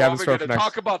see what we have in store for next.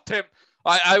 Talk about, Tim.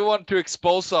 I want to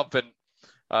expose something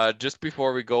just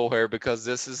before we go here, because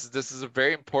this is a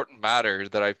very important matter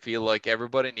that I feel like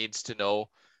everybody needs to know.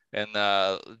 And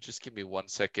just give me 1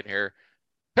 second here.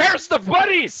 Here's the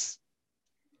buddies.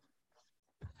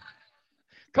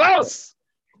 Klaus!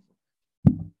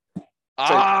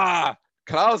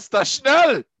 Klaus, das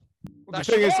schnell! The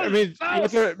thing is, I mean, you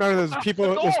have to remember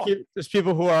there's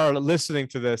people who are listening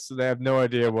to this, so they have no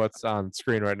idea what's on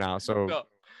screen right now. So no.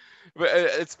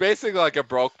 It's basically like a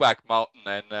Brokeback Mountain,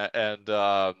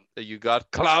 and you got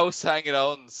Klaus hanging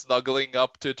out and snuggling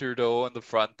up to Trudeau in the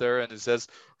front there, and it says,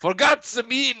 "Forgot the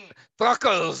mean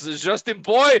truckles, Justin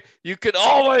boy, you can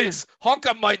always honk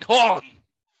on my horn."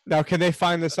 Now, can they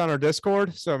find this on our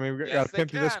Discord? So I mean, we got to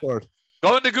pimp the Discord.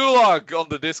 Go in the gulag on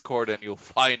the Discord, and you'll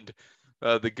find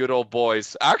the good old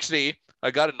boys. Actually,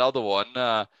 I got another one.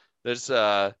 There's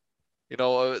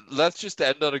let's just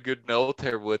end on a good note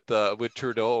here with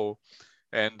Trudeau.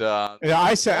 And yeah,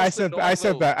 I said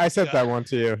that one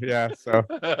to you. Yeah. So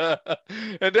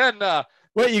and then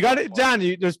wait, you got it, John.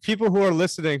 There's people who are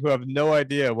listening who have no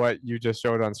idea what you just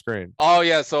showed on screen. Oh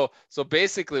yeah, so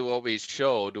basically what we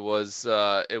showed was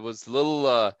it was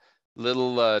little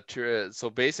so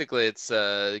basically it's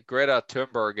Greta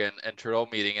Thunberg and Trudeau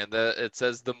meeting, and it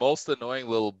says the most annoying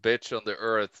little bitch on the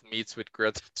earth meets with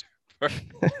Greta Thunberg.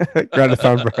 Greta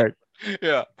Thunberg.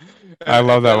 Yeah, I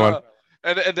love that one.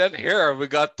 And then here we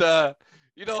got oh,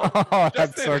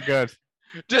 that's so good.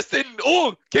 Justin,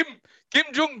 Kim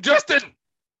Jong Justin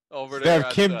over there.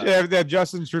 They have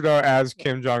Justin Trudeau as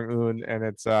Kim Jong Un, and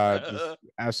it's just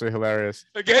absolutely hilarious.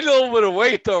 Again, a little bit of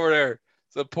weight over there.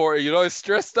 So poor, he's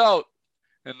stressed out.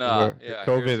 And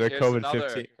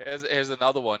COVID-15. Here's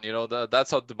another one.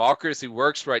 That's how democracy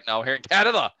works right now here in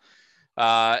Canada.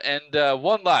 And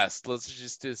one last. Let's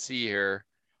just see here.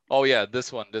 Oh yeah,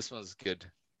 this one's good.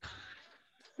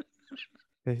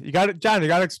 You got it, John. You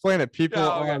got to explain it. People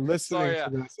are listening to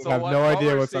this and have no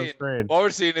idea what's on screen. What we're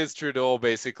seeing is Trudeau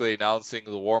basically announcing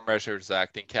the War Measures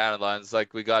Act in Canada. And it's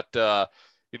like we got, Xi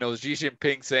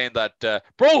Jinping saying that,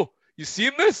 bro, you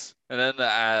seen this? And then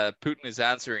Putin is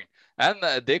answering, and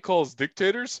they call us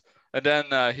dictators. And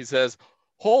then he says,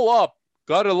 hold up,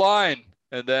 got a line.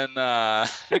 And then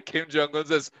Kim Jong-un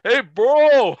says, hey,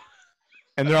 bro.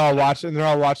 And they're all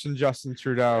watching Justin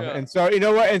Trudeau. Yeah. And so, you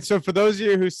know what? And so for those of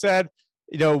you who said,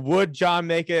 would John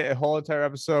make it a whole entire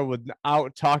episode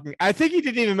without talking? I think he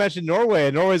didn't even mention Norway.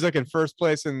 And Norway's like in first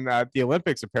place in the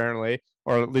Olympics, apparently,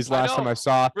 or at least last time I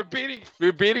saw.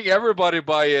 We're beating everybody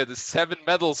by the 7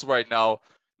 medals right now.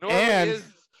 Norway is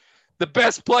the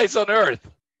best place on earth.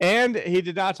 And he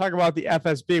did not talk about the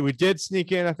FSB. We did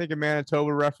sneak in, I think, a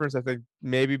Manitoba reference. I think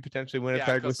maybe potentially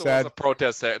Winnipeg was said. There was a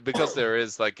protest there, because there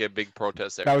is like a big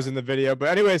protest there. That was in the video. But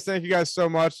anyways, thank you guys so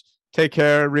much. Take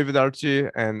care. Arrivederci,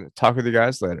 and talk with you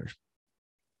guys later.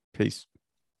 Peace.